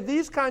would say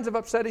these kinds of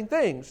upsetting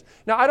things.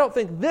 Now, I don't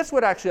think this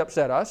would actually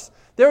upset us.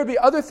 There would be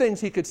other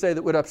things he could say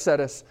that would upset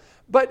us.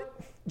 But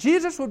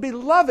Jesus would be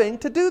loving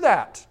to do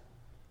that.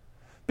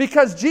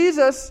 Because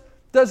Jesus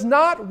does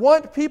not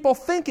want people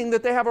thinking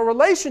that they have a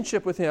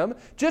relationship with him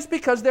just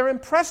because they're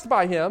impressed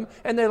by him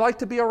and they like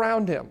to be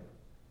around him.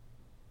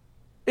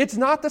 It's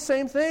not the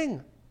same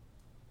thing.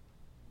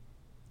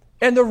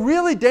 And the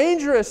really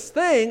dangerous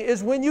thing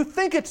is when you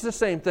think it's the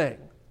same thing.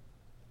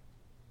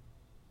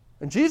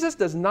 And Jesus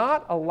does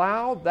not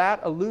allow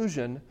that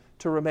illusion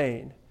to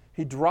remain.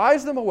 He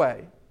drives them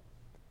away.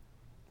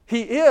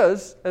 He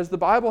is, as the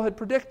Bible had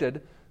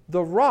predicted,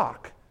 the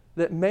rock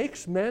that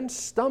makes men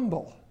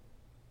stumble.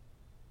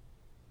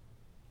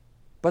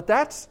 But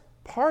that's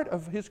part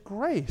of His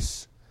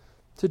grace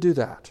to do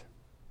that.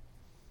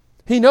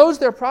 He knows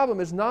their problem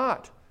is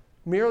not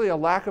merely a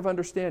lack of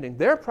understanding.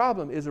 Their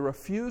problem is a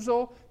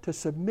refusal to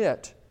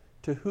submit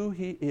to who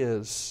He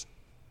is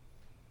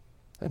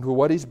and to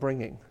what He's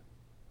bringing.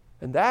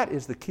 And that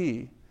is the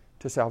key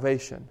to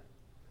salvation.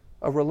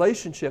 A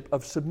relationship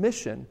of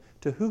submission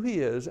to who He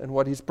is and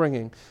what He's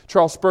bringing.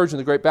 Charles Spurgeon,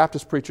 the great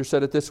Baptist preacher,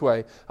 said it this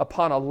way: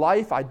 "Upon a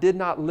life I did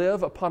not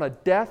live, upon a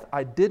death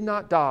I did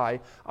not die,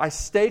 I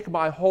stake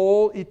my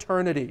whole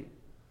eternity."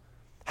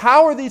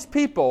 How are these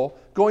people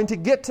going to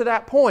get to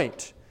that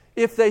point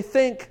if they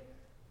think,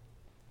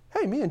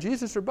 hey, me and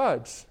Jesus are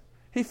buds.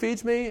 He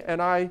feeds me and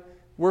I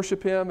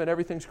worship Him and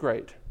everything's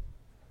great?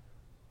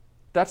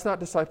 That's not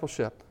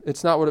discipleship.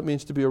 It's not what it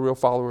means to be a real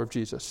follower of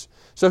Jesus.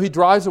 So He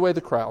drives away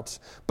the crowds.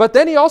 But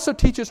then He also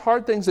teaches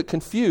hard things that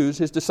confuse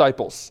His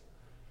disciples.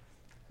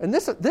 And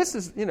this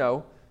is,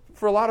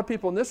 for a lot of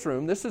people in this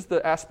room, this is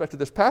the aspect of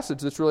this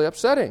passage that's really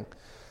upsetting.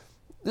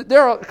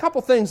 There are a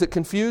couple things that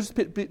confuse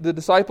the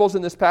disciples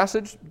in this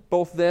passage,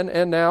 both then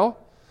and now.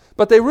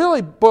 But they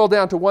really boil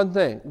down to one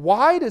thing.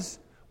 Why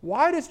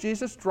does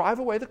Jesus drive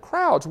away the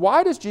crowds?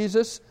 Why does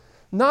Jesus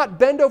not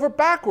bend over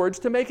backwards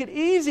to make it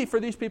easy for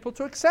these people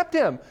to accept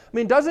Him? I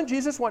mean, doesn't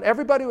Jesus want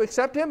everybody to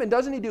accept Him? And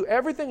doesn't He do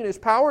everything in His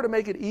power to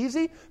make it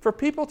easy for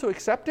people to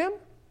accept Him?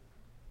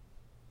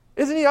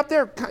 Isn't He up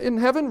there in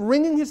heaven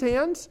wringing His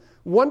hands,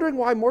 wondering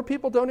why more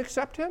people don't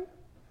accept Him?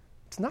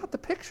 It's not the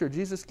picture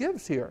Jesus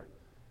gives here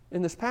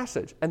in this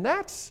passage. And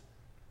that's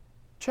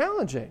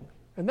challenging.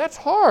 And that's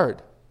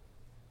hard.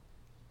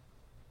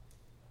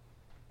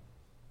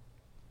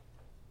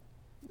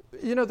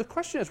 The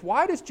question is,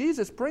 why does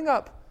Jesus bring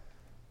up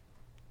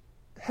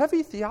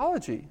heavy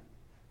theology,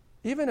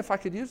 even if I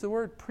could use the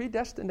word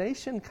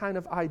predestination kind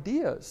of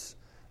ideas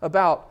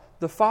about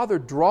the Father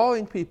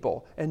drawing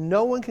people, and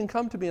no one can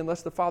come to me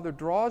unless the Father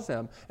draws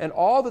them, and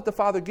all that the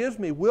Father gives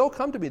me will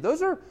come to me?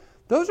 Those are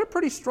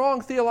pretty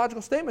strong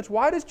theological statements.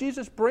 Why does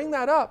Jesus bring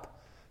that up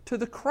to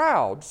the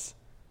crowds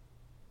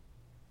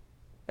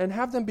and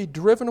have them be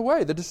driven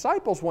away? The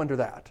disciples wonder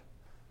that.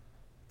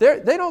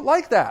 They don't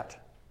like that.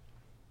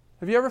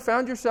 Have you ever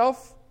found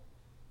yourself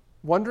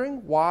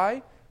wondering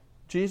why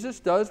Jesus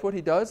does what He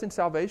does in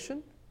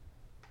salvation?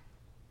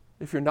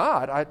 If you're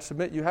not, I'd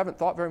submit you haven't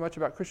thought very much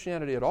about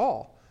Christianity at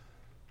all.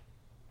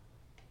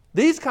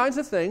 These kinds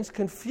of things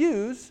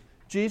confuse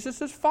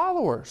Jesus'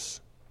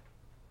 followers.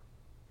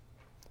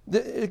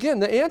 Again,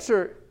 the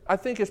answer, I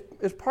think,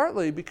 is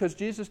partly because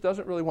Jesus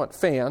doesn't really want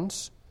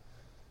fans.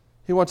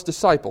 He wants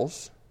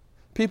disciples,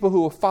 people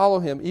who will follow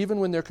Him even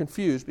when they're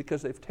confused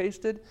because they've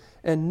tasted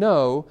and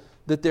know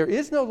that there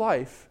is no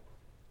life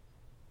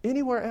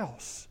anywhere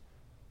else.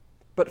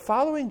 But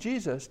following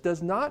Jesus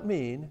does not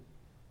mean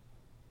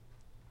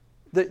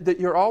that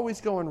you're always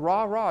going,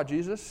 rah, rah,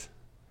 Jesus.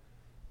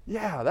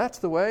 Yeah, that's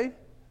the way.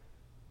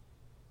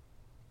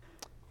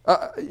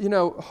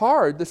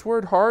 Hard, this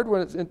word hard,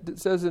 when it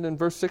says it in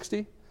verse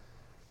 60,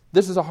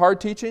 this is a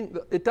hard teaching.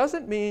 It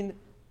doesn't mean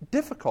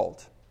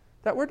difficult.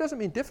 That word doesn't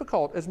mean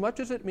difficult as much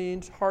as it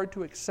means hard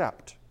to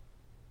accept.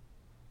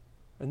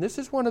 And this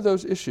is one of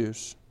those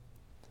issues.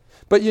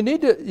 But you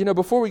need to,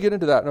 before we get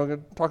into that, and I'm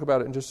going to talk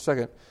about it in just a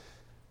second,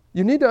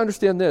 you need to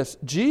understand this.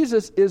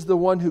 Jesus is the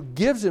one who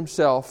gives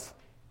Himself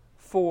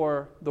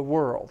for the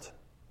world.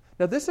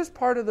 Now, this is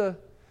part of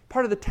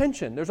the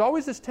tension. There's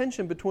always this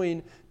tension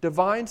between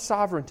divine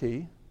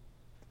sovereignty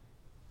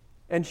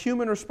and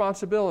human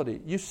responsibility.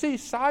 You see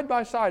side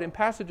by side in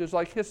passages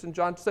like this in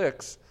John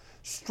 6,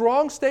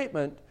 strong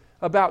statement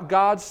about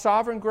God's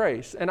sovereign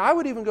grace. And I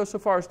would even go so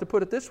far as to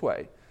put it this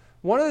way.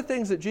 One of the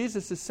things that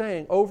Jesus is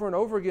saying over and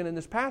over again in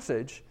this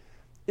passage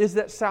is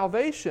that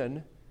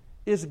salvation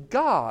is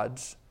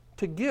God's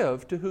to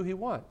give to who He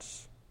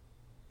wants.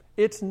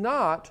 It's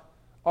not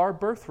our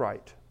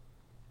birthright.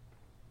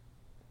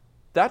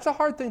 That's a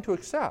hard thing to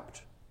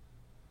accept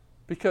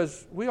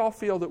because we all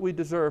feel that we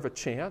deserve a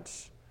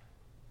chance,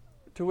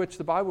 to which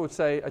the Bible would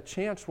say a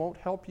chance won't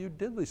help you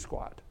diddly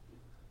squat.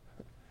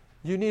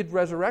 You need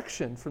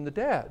resurrection from the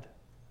dead.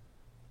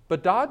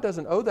 But God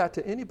doesn't owe that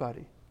to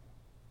anybody.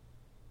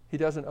 He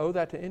doesn't owe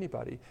that to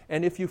anybody.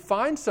 And if you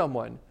find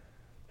someone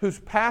who's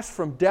passed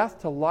from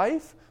death to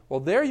life, well,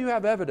 there you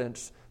have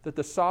evidence that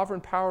the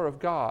sovereign power of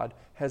God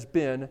has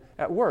been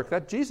at work.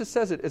 That Jesus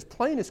says it as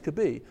plain as could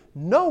be.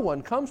 No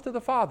one comes to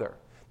the Father.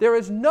 There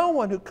is no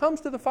one who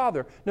comes to the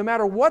Father, no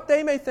matter what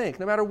they may think,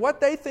 no matter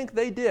what they think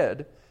they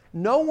did,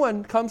 no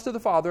one comes to the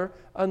Father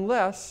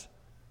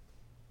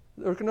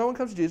no one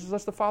comes to Jesus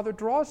unless the Father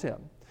draws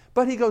him.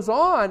 But he goes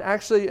on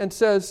actually and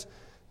says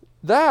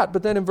that,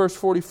 but then in verse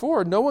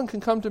 44, no one can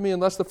come to me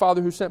unless the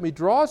Father who sent me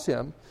draws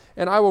him,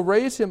 and I will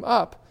raise him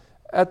up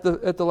at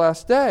the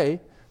last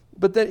day.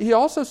 But then he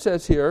also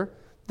says here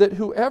that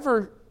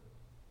whoever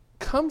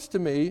comes to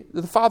me,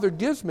 the Father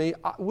gives me,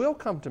 will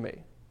come to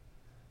me.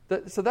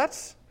 So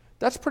that's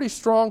That's a pretty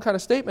strong kind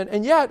of statement.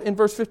 And yet, in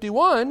verse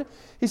 51,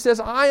 he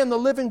says, I am the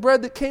living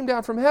bread that came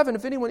down from heaven.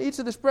 If anyone eats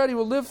of this bread, he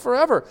will live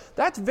forever.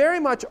 That's very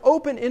much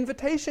open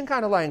invitation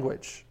kind of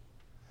language.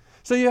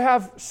 So you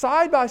have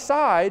side by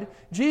side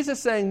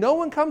Jesus saying, no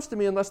one comes to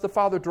me unless the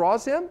Father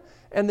draws him.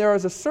 And there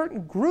is a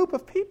certain group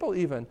of people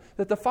even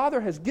that the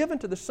Father has given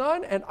to the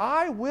Son, and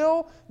I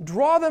will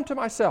draw them to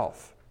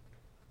myself.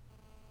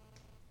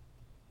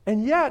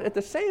 And yet, at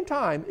the same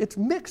time, it's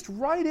mixed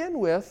right in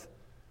with,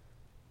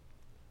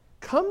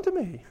 come to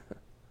me.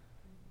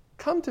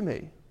 Come to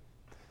me.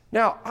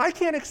 Now, I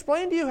can't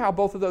explain to you how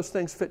both of those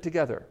things fit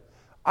together.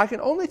 I can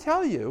only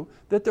tell you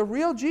that the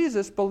real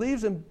Jesus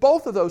believes in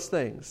both of those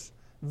things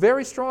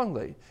very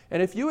strongly.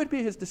 And if you would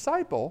be his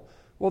disciple,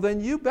 well,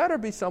 then you better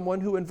be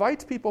someone who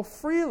invites people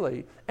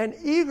freely and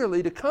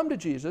eagerly to come to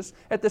Jesus.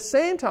 At the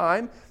same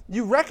time,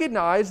 you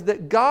recognize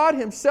that God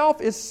himself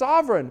is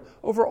sovereign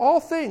over all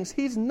things.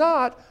 He's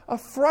not a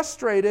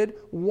frustrated,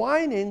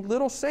 whining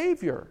little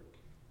Savior.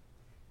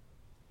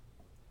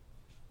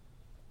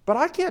 But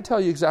I can't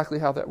tell you exactly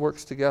how that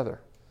works together.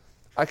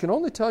 I can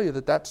only tell you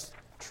that that's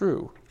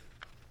true,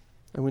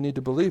 and we need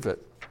to believe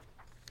it.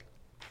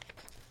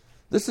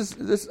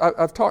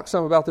 I've talked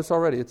some about this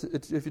already. It's,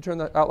 if you turn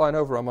the outline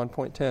over, I'm on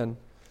point 10.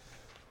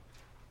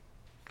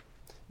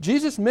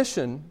 Jesus'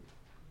 mission,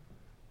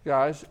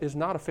 guys, is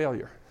not a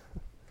failure.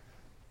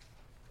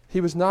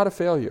 He was not a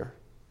failure.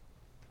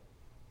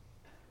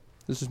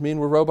 Does this mean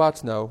we're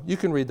robots? No. You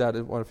can read that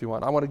if you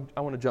want. I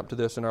want to jump to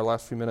this in our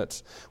last few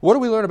minutes. What do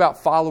we learn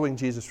about following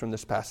Jesus from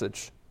this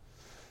passage?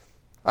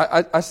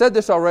 I said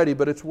this already,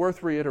 but it's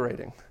worth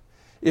reiterating.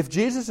 If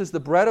Jesus is the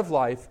bread of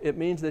life, it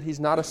means that he's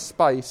not a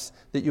spice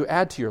that you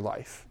add to your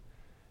life.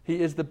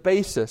 He is the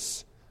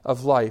basis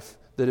of life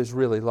that is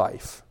really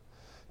life.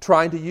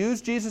 Trying to use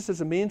Jesus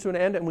as a means to an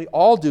end, and we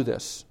all do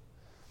this.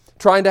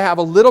 Trying to have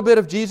a little bit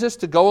of Jesus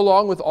to go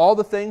along with all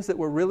the things that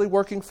we're really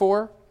working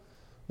for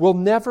will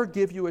never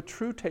give you a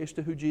true taste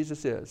of who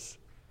Jesus is.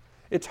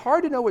 It's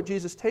hard to know what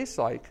Jesus tastes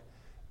like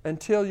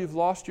until you've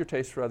lost your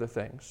taste for other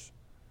things.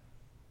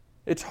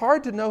 It's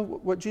hard to know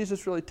what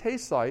Jesus really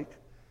tastes like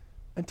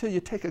until you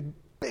take a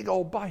big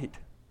old bite.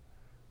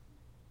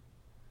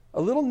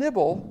 A little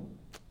nibble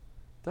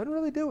doesn't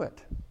really do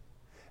it.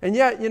 And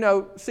yet,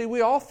 see,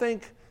 we all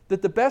think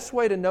that the best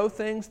way to know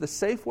things, the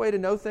safe way to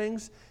know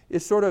things,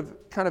 is sort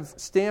of kind of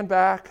stand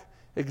back,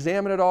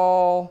 examine it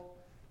all.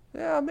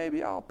 Yeah,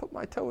 maybe I'll put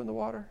my toe in the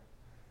water.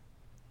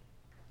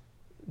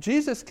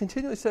 Jesus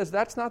continually says,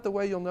 that's not the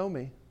way you'll know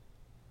me.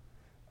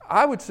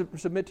 I would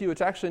submit to you,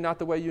 it's actually not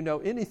the way you know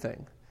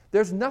anything.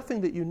 There's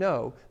nothing that you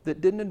know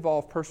that didn't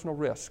involve personal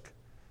risk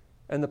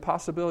and the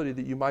possibility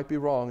that you might be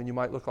wrong and you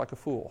might look like a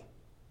fool.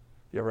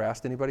 You ever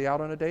asked anybody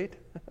out on a date?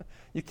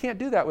 You can't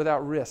do that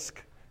without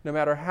risk, no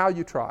matter how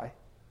you try.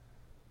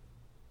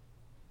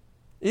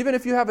 Even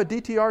if you have a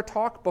DTR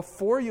talk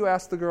before you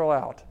ask the girl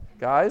out,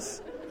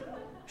 guys,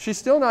 she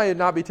still might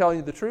not be telling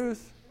you the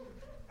truth.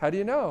 How do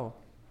you know?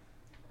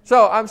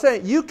 So I'm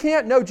saying you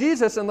can't know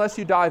Jesus unless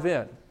you dive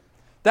in.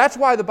 That's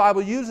why the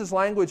Bible uses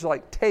language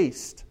like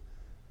taste.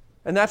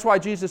 And that's why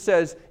Jesus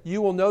says,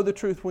 you will know the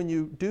truth when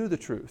you do the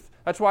truth.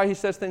 That's why he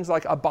says things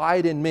like,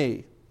 abide in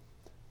me.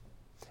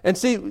 And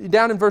see,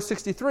 down in verse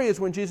 63 is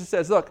when Jesus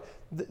says, look,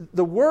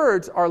 the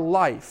words are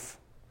life.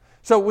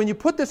 So when you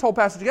put this whole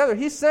passage together,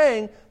 he's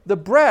saying, the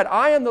bread,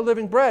 I am the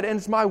living bread, and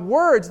it's my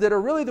words that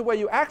are really the way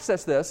you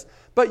access this,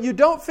 but you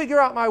don't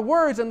figure out my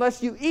words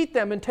unless you eat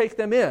them and take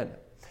them in.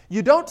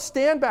 You don't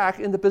stand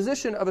back in the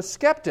position of a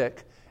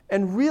skeptic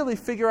and really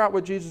figure out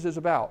what Jesus is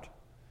about.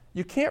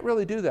 You can't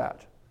really do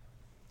that.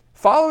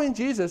 Following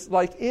Jesus,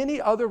 like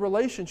any other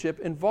relationship,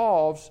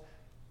 involves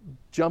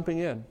jumping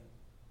in.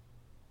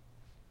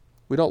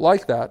 We don't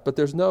like that, but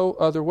there's no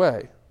other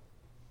way.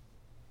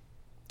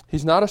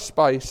 He's not a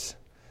spice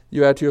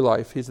you add to your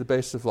life. He's the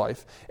basis of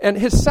life. And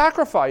his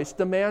sacrifice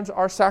demands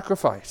our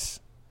sacrifice.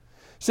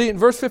 See, in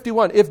verse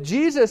 51, if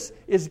Jesus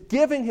is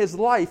giving his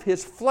life,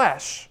 his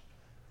flesh,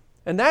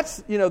 and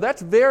that's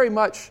very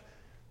much,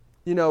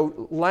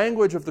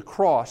 language of the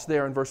cross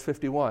there in verse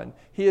 51.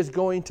 He is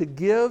going to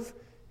give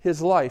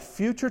his life,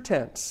 future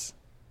tense.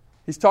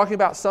 He's talking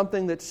about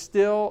something that's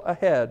still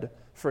ahead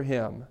for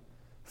him,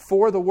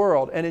 for the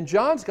world. And in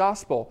John's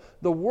gospel,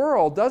 the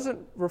world doesn't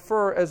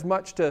refer as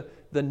much to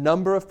the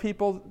number of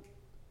people,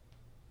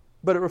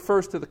 but it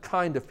refers to the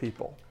kind of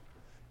people.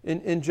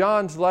 In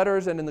John's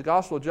letters and in the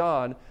Gospel of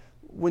John,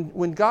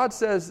 when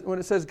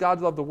it says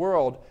God loved the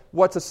world,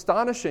 what's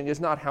astonishing is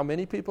not how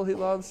many people he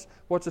loves.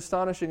 What's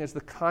astonishing is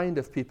the kind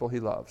of people he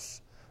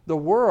loves. The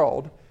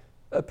world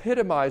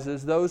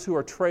epitomizes those who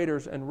are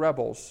traitors and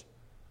rebels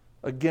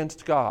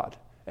against God.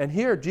 And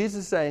here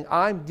Jesus is saying,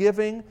 I'm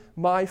giving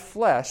my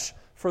flesh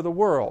for the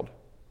world,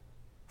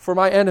 for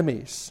my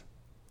enemies.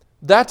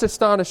 That's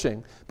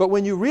astonishing. But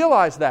when you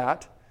realize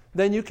that,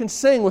 then you can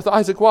sing with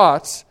Isaac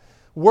Watts,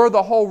 Were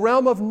the whole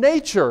realm of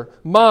nature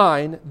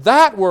mine,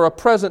 that were a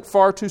present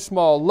far too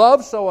small.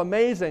 Love so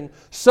amazing,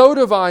 so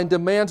divine,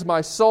 demands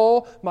my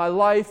soul, my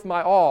life,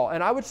 my all.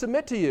 And I would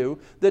submit to you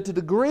that to the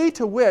degree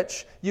to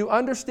which you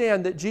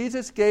understand that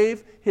Jesus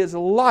gave His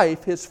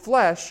life, His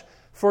flesh,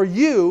 for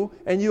you,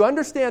 and you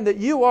understand that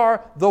you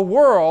are the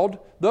world,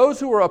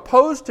 those who are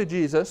opposed to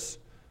Jesus,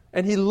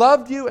 and He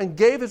loved you and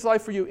gave His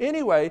life for you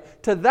anyway,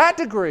 to that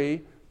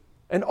degree,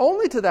 and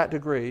only to that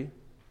degree,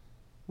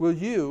 will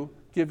you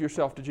give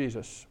yourself to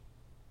Jesus.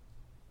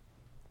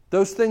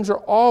 Those things are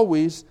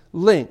always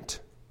linked.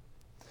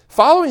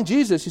 Following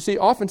Jesus, you see,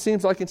 often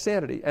seems like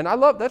insanity. And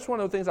that's one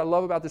of the things I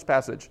love about this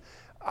passage.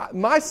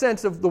 My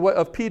sense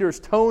of Peter's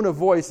tone of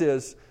voice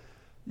is,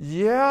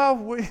 yeah,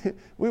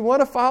 we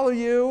want to follow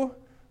you.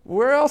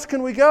 Where else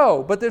can we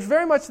go? But there's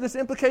very much this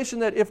implication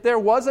that if there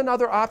was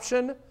another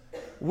option,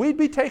 we'd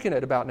be taking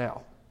it about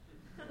now.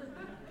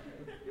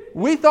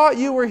 We thought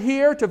you were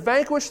here to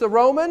vanquish the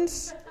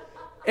Romans,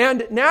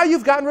 and now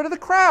you've gotten rid of the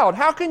crowd.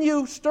 How can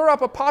you stir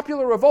up a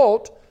popular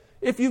revolt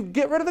if you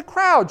get rid of the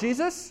crowd,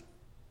 Jesus?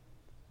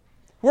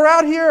 We're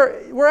out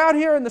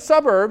here in the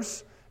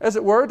suburbs, as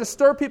it were, to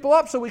stir people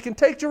up so we can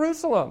take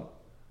Jerusalem.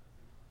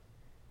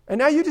 And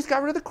now you just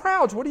got rid of the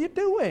crowds. What are you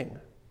doing?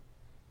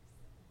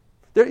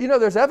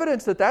 There's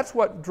evidence that that's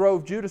what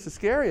drove Judas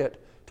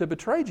Iscariot to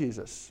betray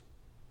Jesus.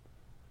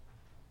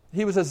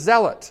 He was a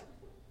zealot.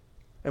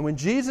 And when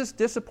Jesus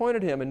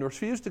disappointed him and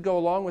refused to go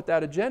along with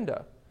that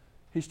agenda,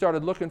 he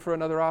started looking for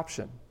another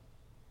option.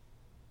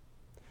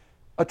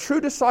 A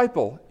true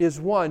disciple is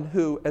one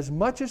who, as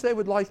much as they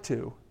would like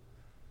to,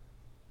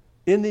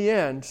 in the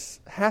end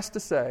has to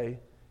say,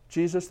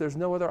 Jesus, there's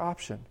no other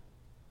option.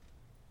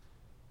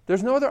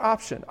 There's no other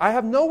option. I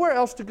have nowhere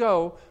else to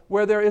go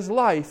where there is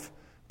life,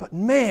 but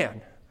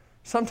man,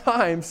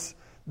 sometimes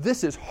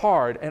this is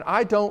hard and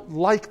I don't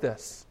like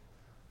this.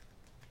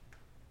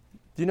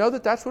 Do you know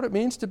that that's what it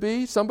means to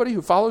be somebody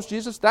who follows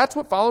Jesus? That's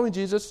what following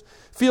Jesus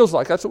feels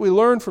like. That's what we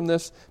learn from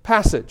this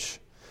passage.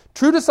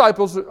 True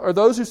disciples are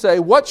those who say,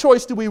 what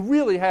choice do we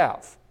really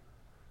have?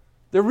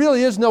 There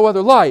really is no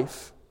other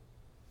life.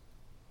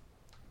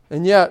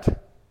 And yet,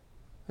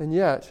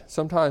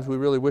 sometimes we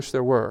really wish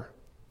there were.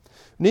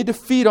 We need to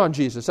feed on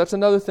Jesus. That's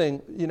another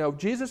thing.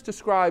 Jesus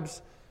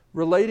describes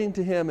relating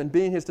to Him and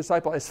being His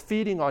disciple as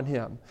feeding on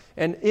Him,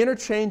 and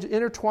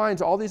intertwines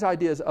all these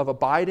ideas of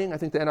abiding. I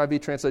think the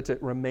NIV translates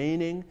it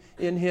remaining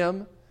in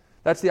Him.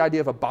 That's the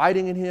idea of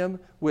abiding in Him,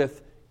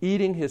 with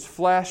eating His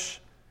flesh,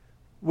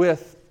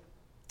 with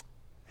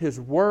His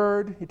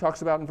Word. He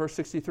talks about in verse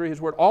 63,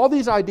 His Word. All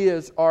these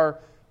ideas are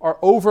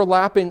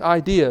overlapping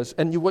ideas,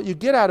 and what you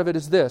get out of it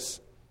is this.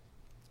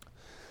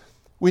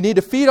 We need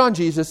to feed on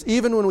Jesus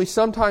even when we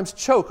sometimes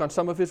choke on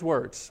some of His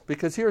words.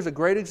 Because here's a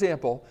great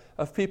example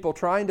of people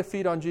trying to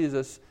feed on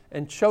Jesus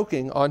and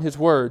choking on His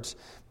words.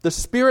 The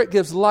Spirit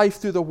gives life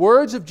through the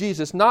words of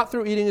Jesus, not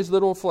through eating His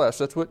literal flesh.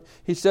 That's what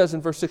He says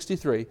in verse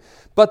 63.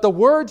 But the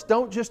words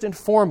don't just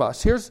inform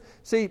us.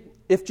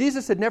 If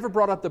Jesus had never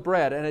brought up the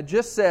bread and had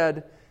just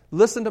said,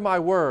 listen to my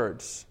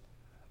words,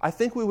 I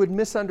think we would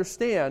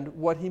misunderstand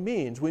what He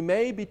means. We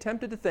may be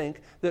tempted to think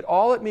that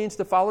all it means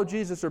to follow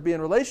Jesus or be in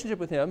relationship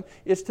with Him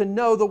is to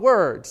know the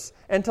words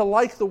and to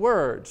like the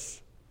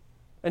words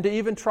and to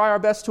even try our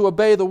best to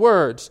obey the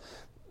words.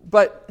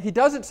 But He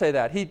doesn't say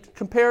that. He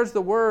compares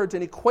the words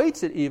and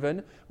equates it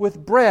even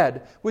with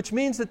bread, which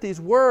means that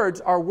these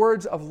words are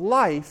words of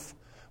life,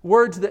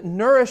 words that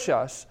nourish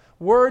us,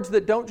 words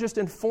that don't just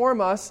inform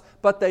us,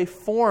 but they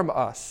form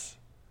us.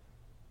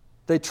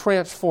 They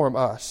transform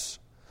us.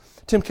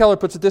 Tim Keller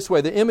puts it this way: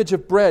 the image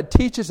of bread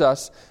teaches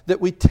us that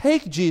we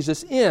take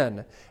Jesus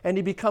in and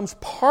He becomes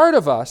part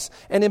of us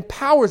and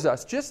empowers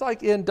us, just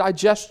like in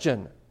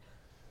digestion.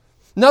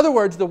 In other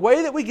words, the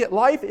way that we get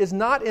life is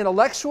not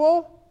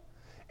intellectual,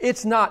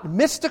 it's not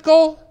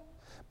mystical,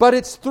 but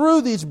it's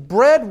through these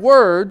bread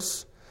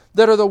words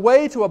that are the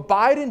way to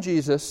abide in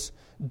Jesus,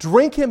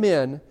 drink Him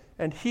in,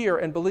 and hear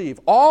and believe.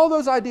 All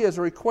those ideas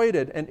are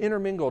equated and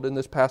intermingled in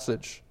this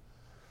passage.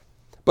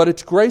 But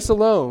it's grace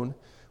alone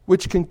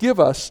which can give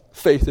us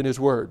faith in His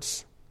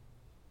words.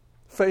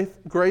 Faith,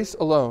 grace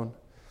alone.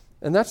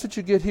 And that's what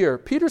you get here.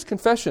 Peter's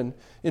confession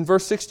in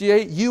verse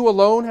 68, you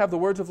alone have the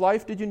words of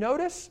life. Did you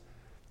notice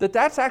that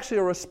that's actually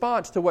a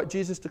response to what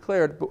Jesus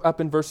declared up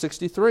in verse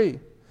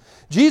 63?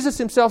 Jesus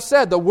Himself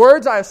said, the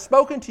words I have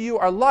spoken to you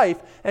are life.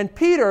 And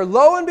Peter,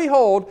 lo and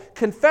behold,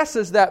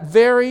 confesses that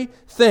very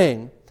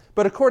thing.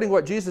 But according to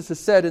what Jesus has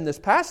said in this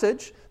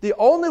passage, the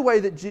only way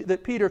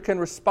that Peter can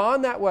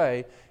respond that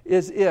way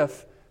is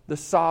if the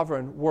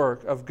sovereign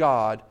work of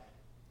God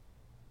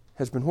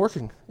has been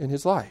working in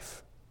his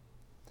life.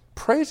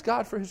 Praise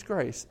God for His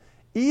grace.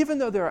 Even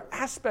though there are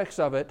aspects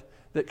of it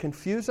that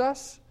confuse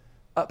us,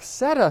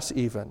 upset us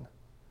even.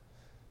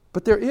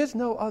 But there is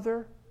no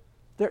other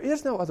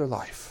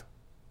life.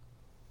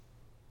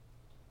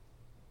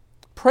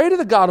 Pray to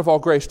the God of all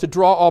grace to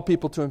draw all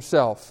people to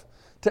Himself,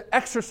 to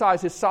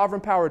exercise His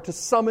sovereign power, to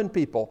summon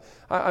people.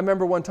 I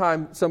remember one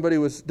time somebody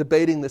was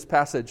debating this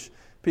passage,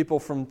 people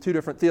from two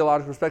different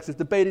theological perspectives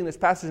debating this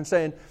passage and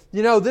saying,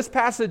 this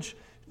passage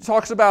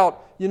talks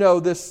about,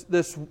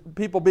 this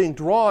people being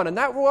drawn, and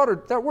that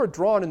word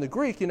drawn in the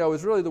Greek,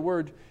 is really the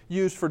word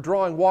used for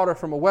drawing water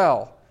from a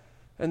well.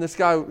 And this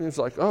guy was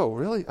like, oh,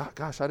 really? Oh,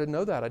 gosh, I didn't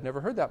know that. I'd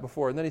never heard that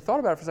before. And then he thought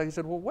about it for a second. He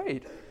said, well,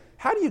 wait,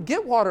 how do you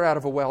get water out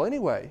of a well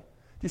anyway?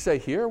 Do you say,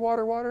 here,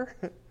 water?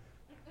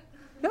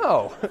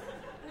 No.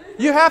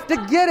 You have to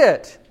get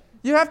it.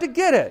 You have to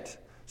get it.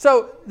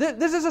 So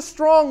this is a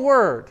strong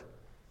word.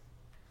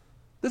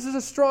 This is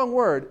a strong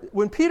word.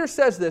 When Peter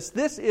says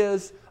this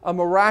is a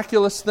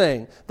miraculous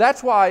thing.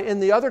 That's why in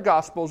the other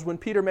Gospels, when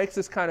Peter makes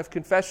this kind of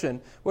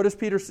confession, what does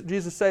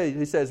Jesus say?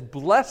 He says,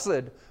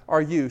 blessed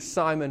are you,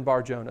 Simon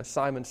Bar-Jonah,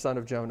 Simon, son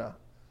of Jonah.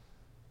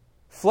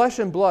 Flesh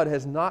and blood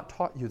has not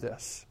taught you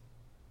this.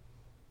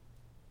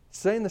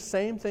 Saying the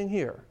same thing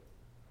here.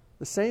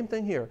 The same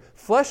thing here.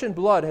 Flesh and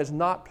blood has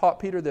not taught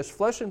Peter this.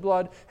 Flesh and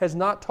blood has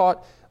not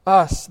taught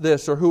us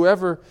this, or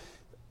whoever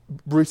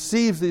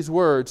receives these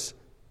words.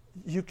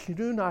 You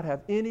do not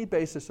have any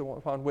basis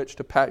upon which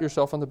to pat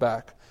yourself on the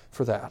back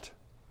for that.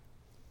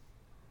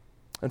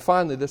 And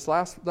finally, this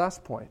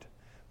last point.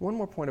 One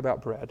more point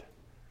about bread.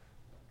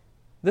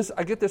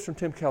 I get this from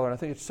Tim Keller, and I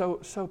think it's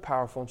so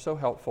powerful and so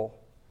helpful.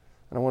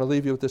 And I want to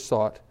leave you with this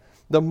thought.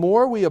 The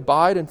more we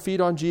abide and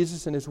feed on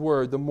Jesus and His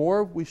Word, the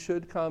more we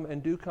should come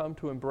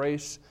to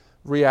embrace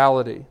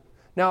reality.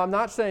 Now, I'm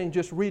not saying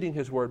just reading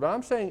His Word, but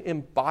I'm saying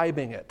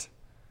imbibing it.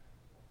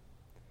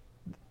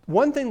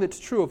 One thing that's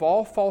true of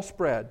all false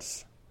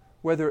breads,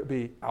 whether it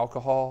be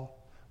alcohol,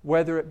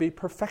 whether it be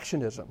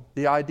perfectionism,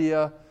 the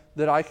idea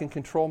that I can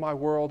control my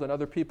world and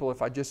other people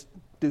if I just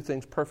do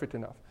things perfect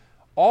enough.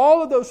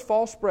 All of those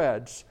false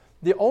breads,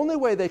 the only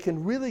way they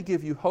can really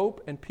give you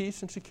hope and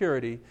peace and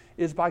security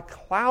is by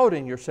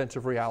clouding your sense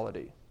of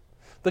reality.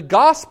 The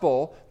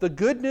gospel, the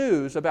good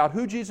news about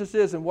who Jesus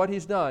is and what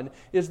He's done,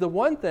 is the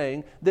one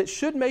thing that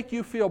should make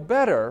you feel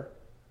better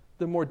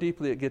the more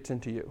deeply it gets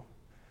into you.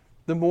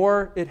 The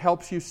more it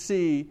helps you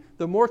see,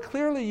 the more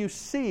clearly you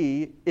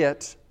see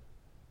it,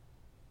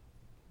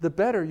 the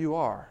better you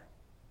are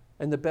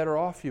and the better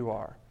off you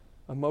are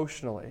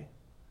emotionally.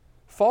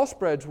 False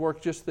breads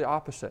work just the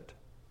opposite.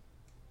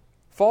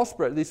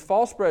 These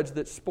false breads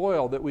that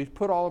spoil, that we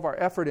put all of our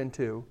effort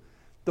into,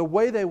 the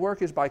way they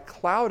work is by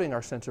clouding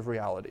our sense of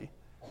reality,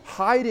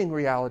 hiding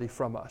reality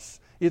from us,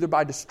 either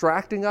by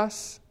distracting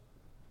us.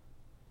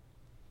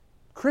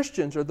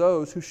 Christians are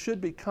those who should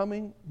be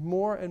coming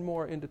more and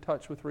more into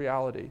touch with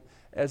reality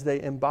as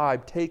they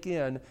imbibe, take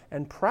in,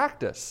 and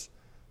practice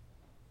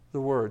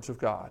the words of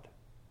God.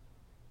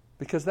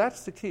 Because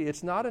that's the key.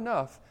 It's not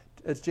enough,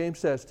 as James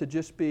says, to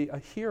just be a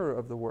hearer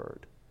of the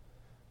word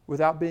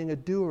without being a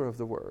doer of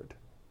the word.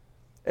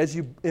 As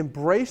you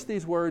embrace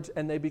these words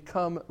and they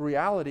become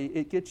reality,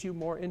 it gets you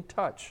more in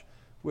touch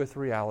with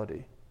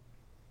reality.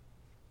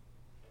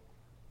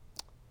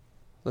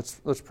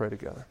 Let's pray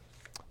together.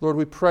 Lord,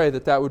 we pray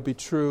that would be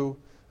true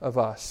of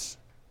us.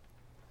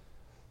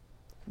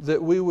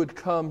 That we would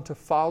come to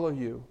follow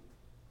you,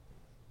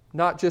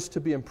 not just to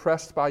be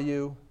impressed by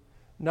you,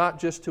 not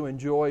just to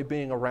enjoy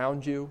being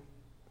around you,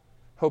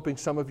 hoping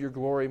some of your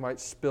glory might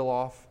spill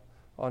off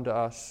onto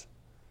us.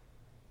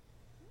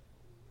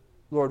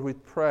 Lord, we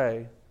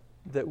pray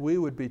that we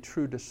would be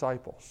true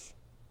disciples,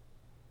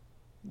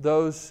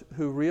 those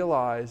who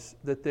realize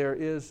that there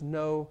is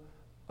no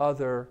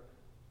other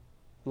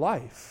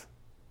life.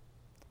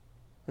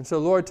 And so,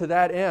 Lord, to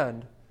that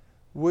end,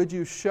 would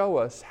you show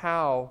us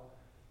how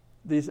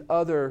these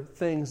other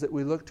things that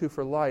we look to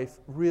for life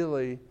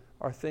really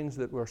are things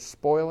that we're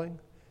spoiling,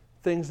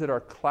 things that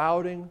are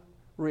clouding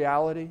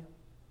reality?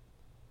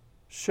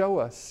 Show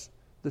us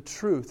the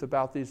truth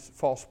about these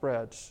false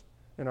breads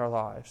in our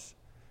lives.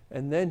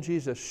 And then,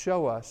 Jesus,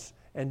 show us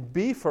and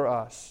be for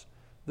us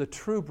the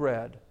true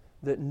bread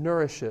that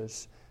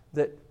nourishes,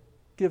 that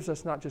gives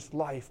us not just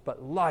life,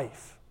 but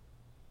life.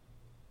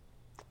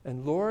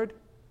 And Lord,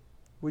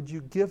 would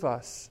you give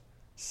us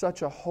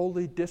such a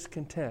holy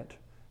discontent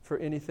for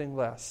anything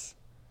less,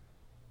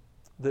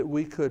 that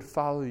we could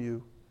follow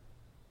you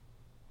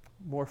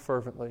more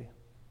fervently,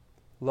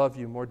 love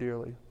you more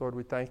dearly. Lord,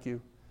 we thank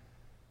you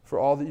for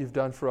all that you've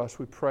done for us.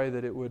 We pray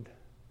that it would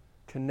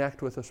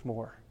connect with us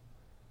more.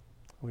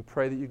 We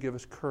pray that you give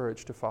us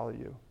courage to follow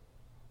you.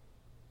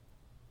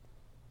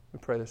 We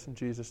pray this in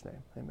Jesus'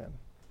 name. Amen.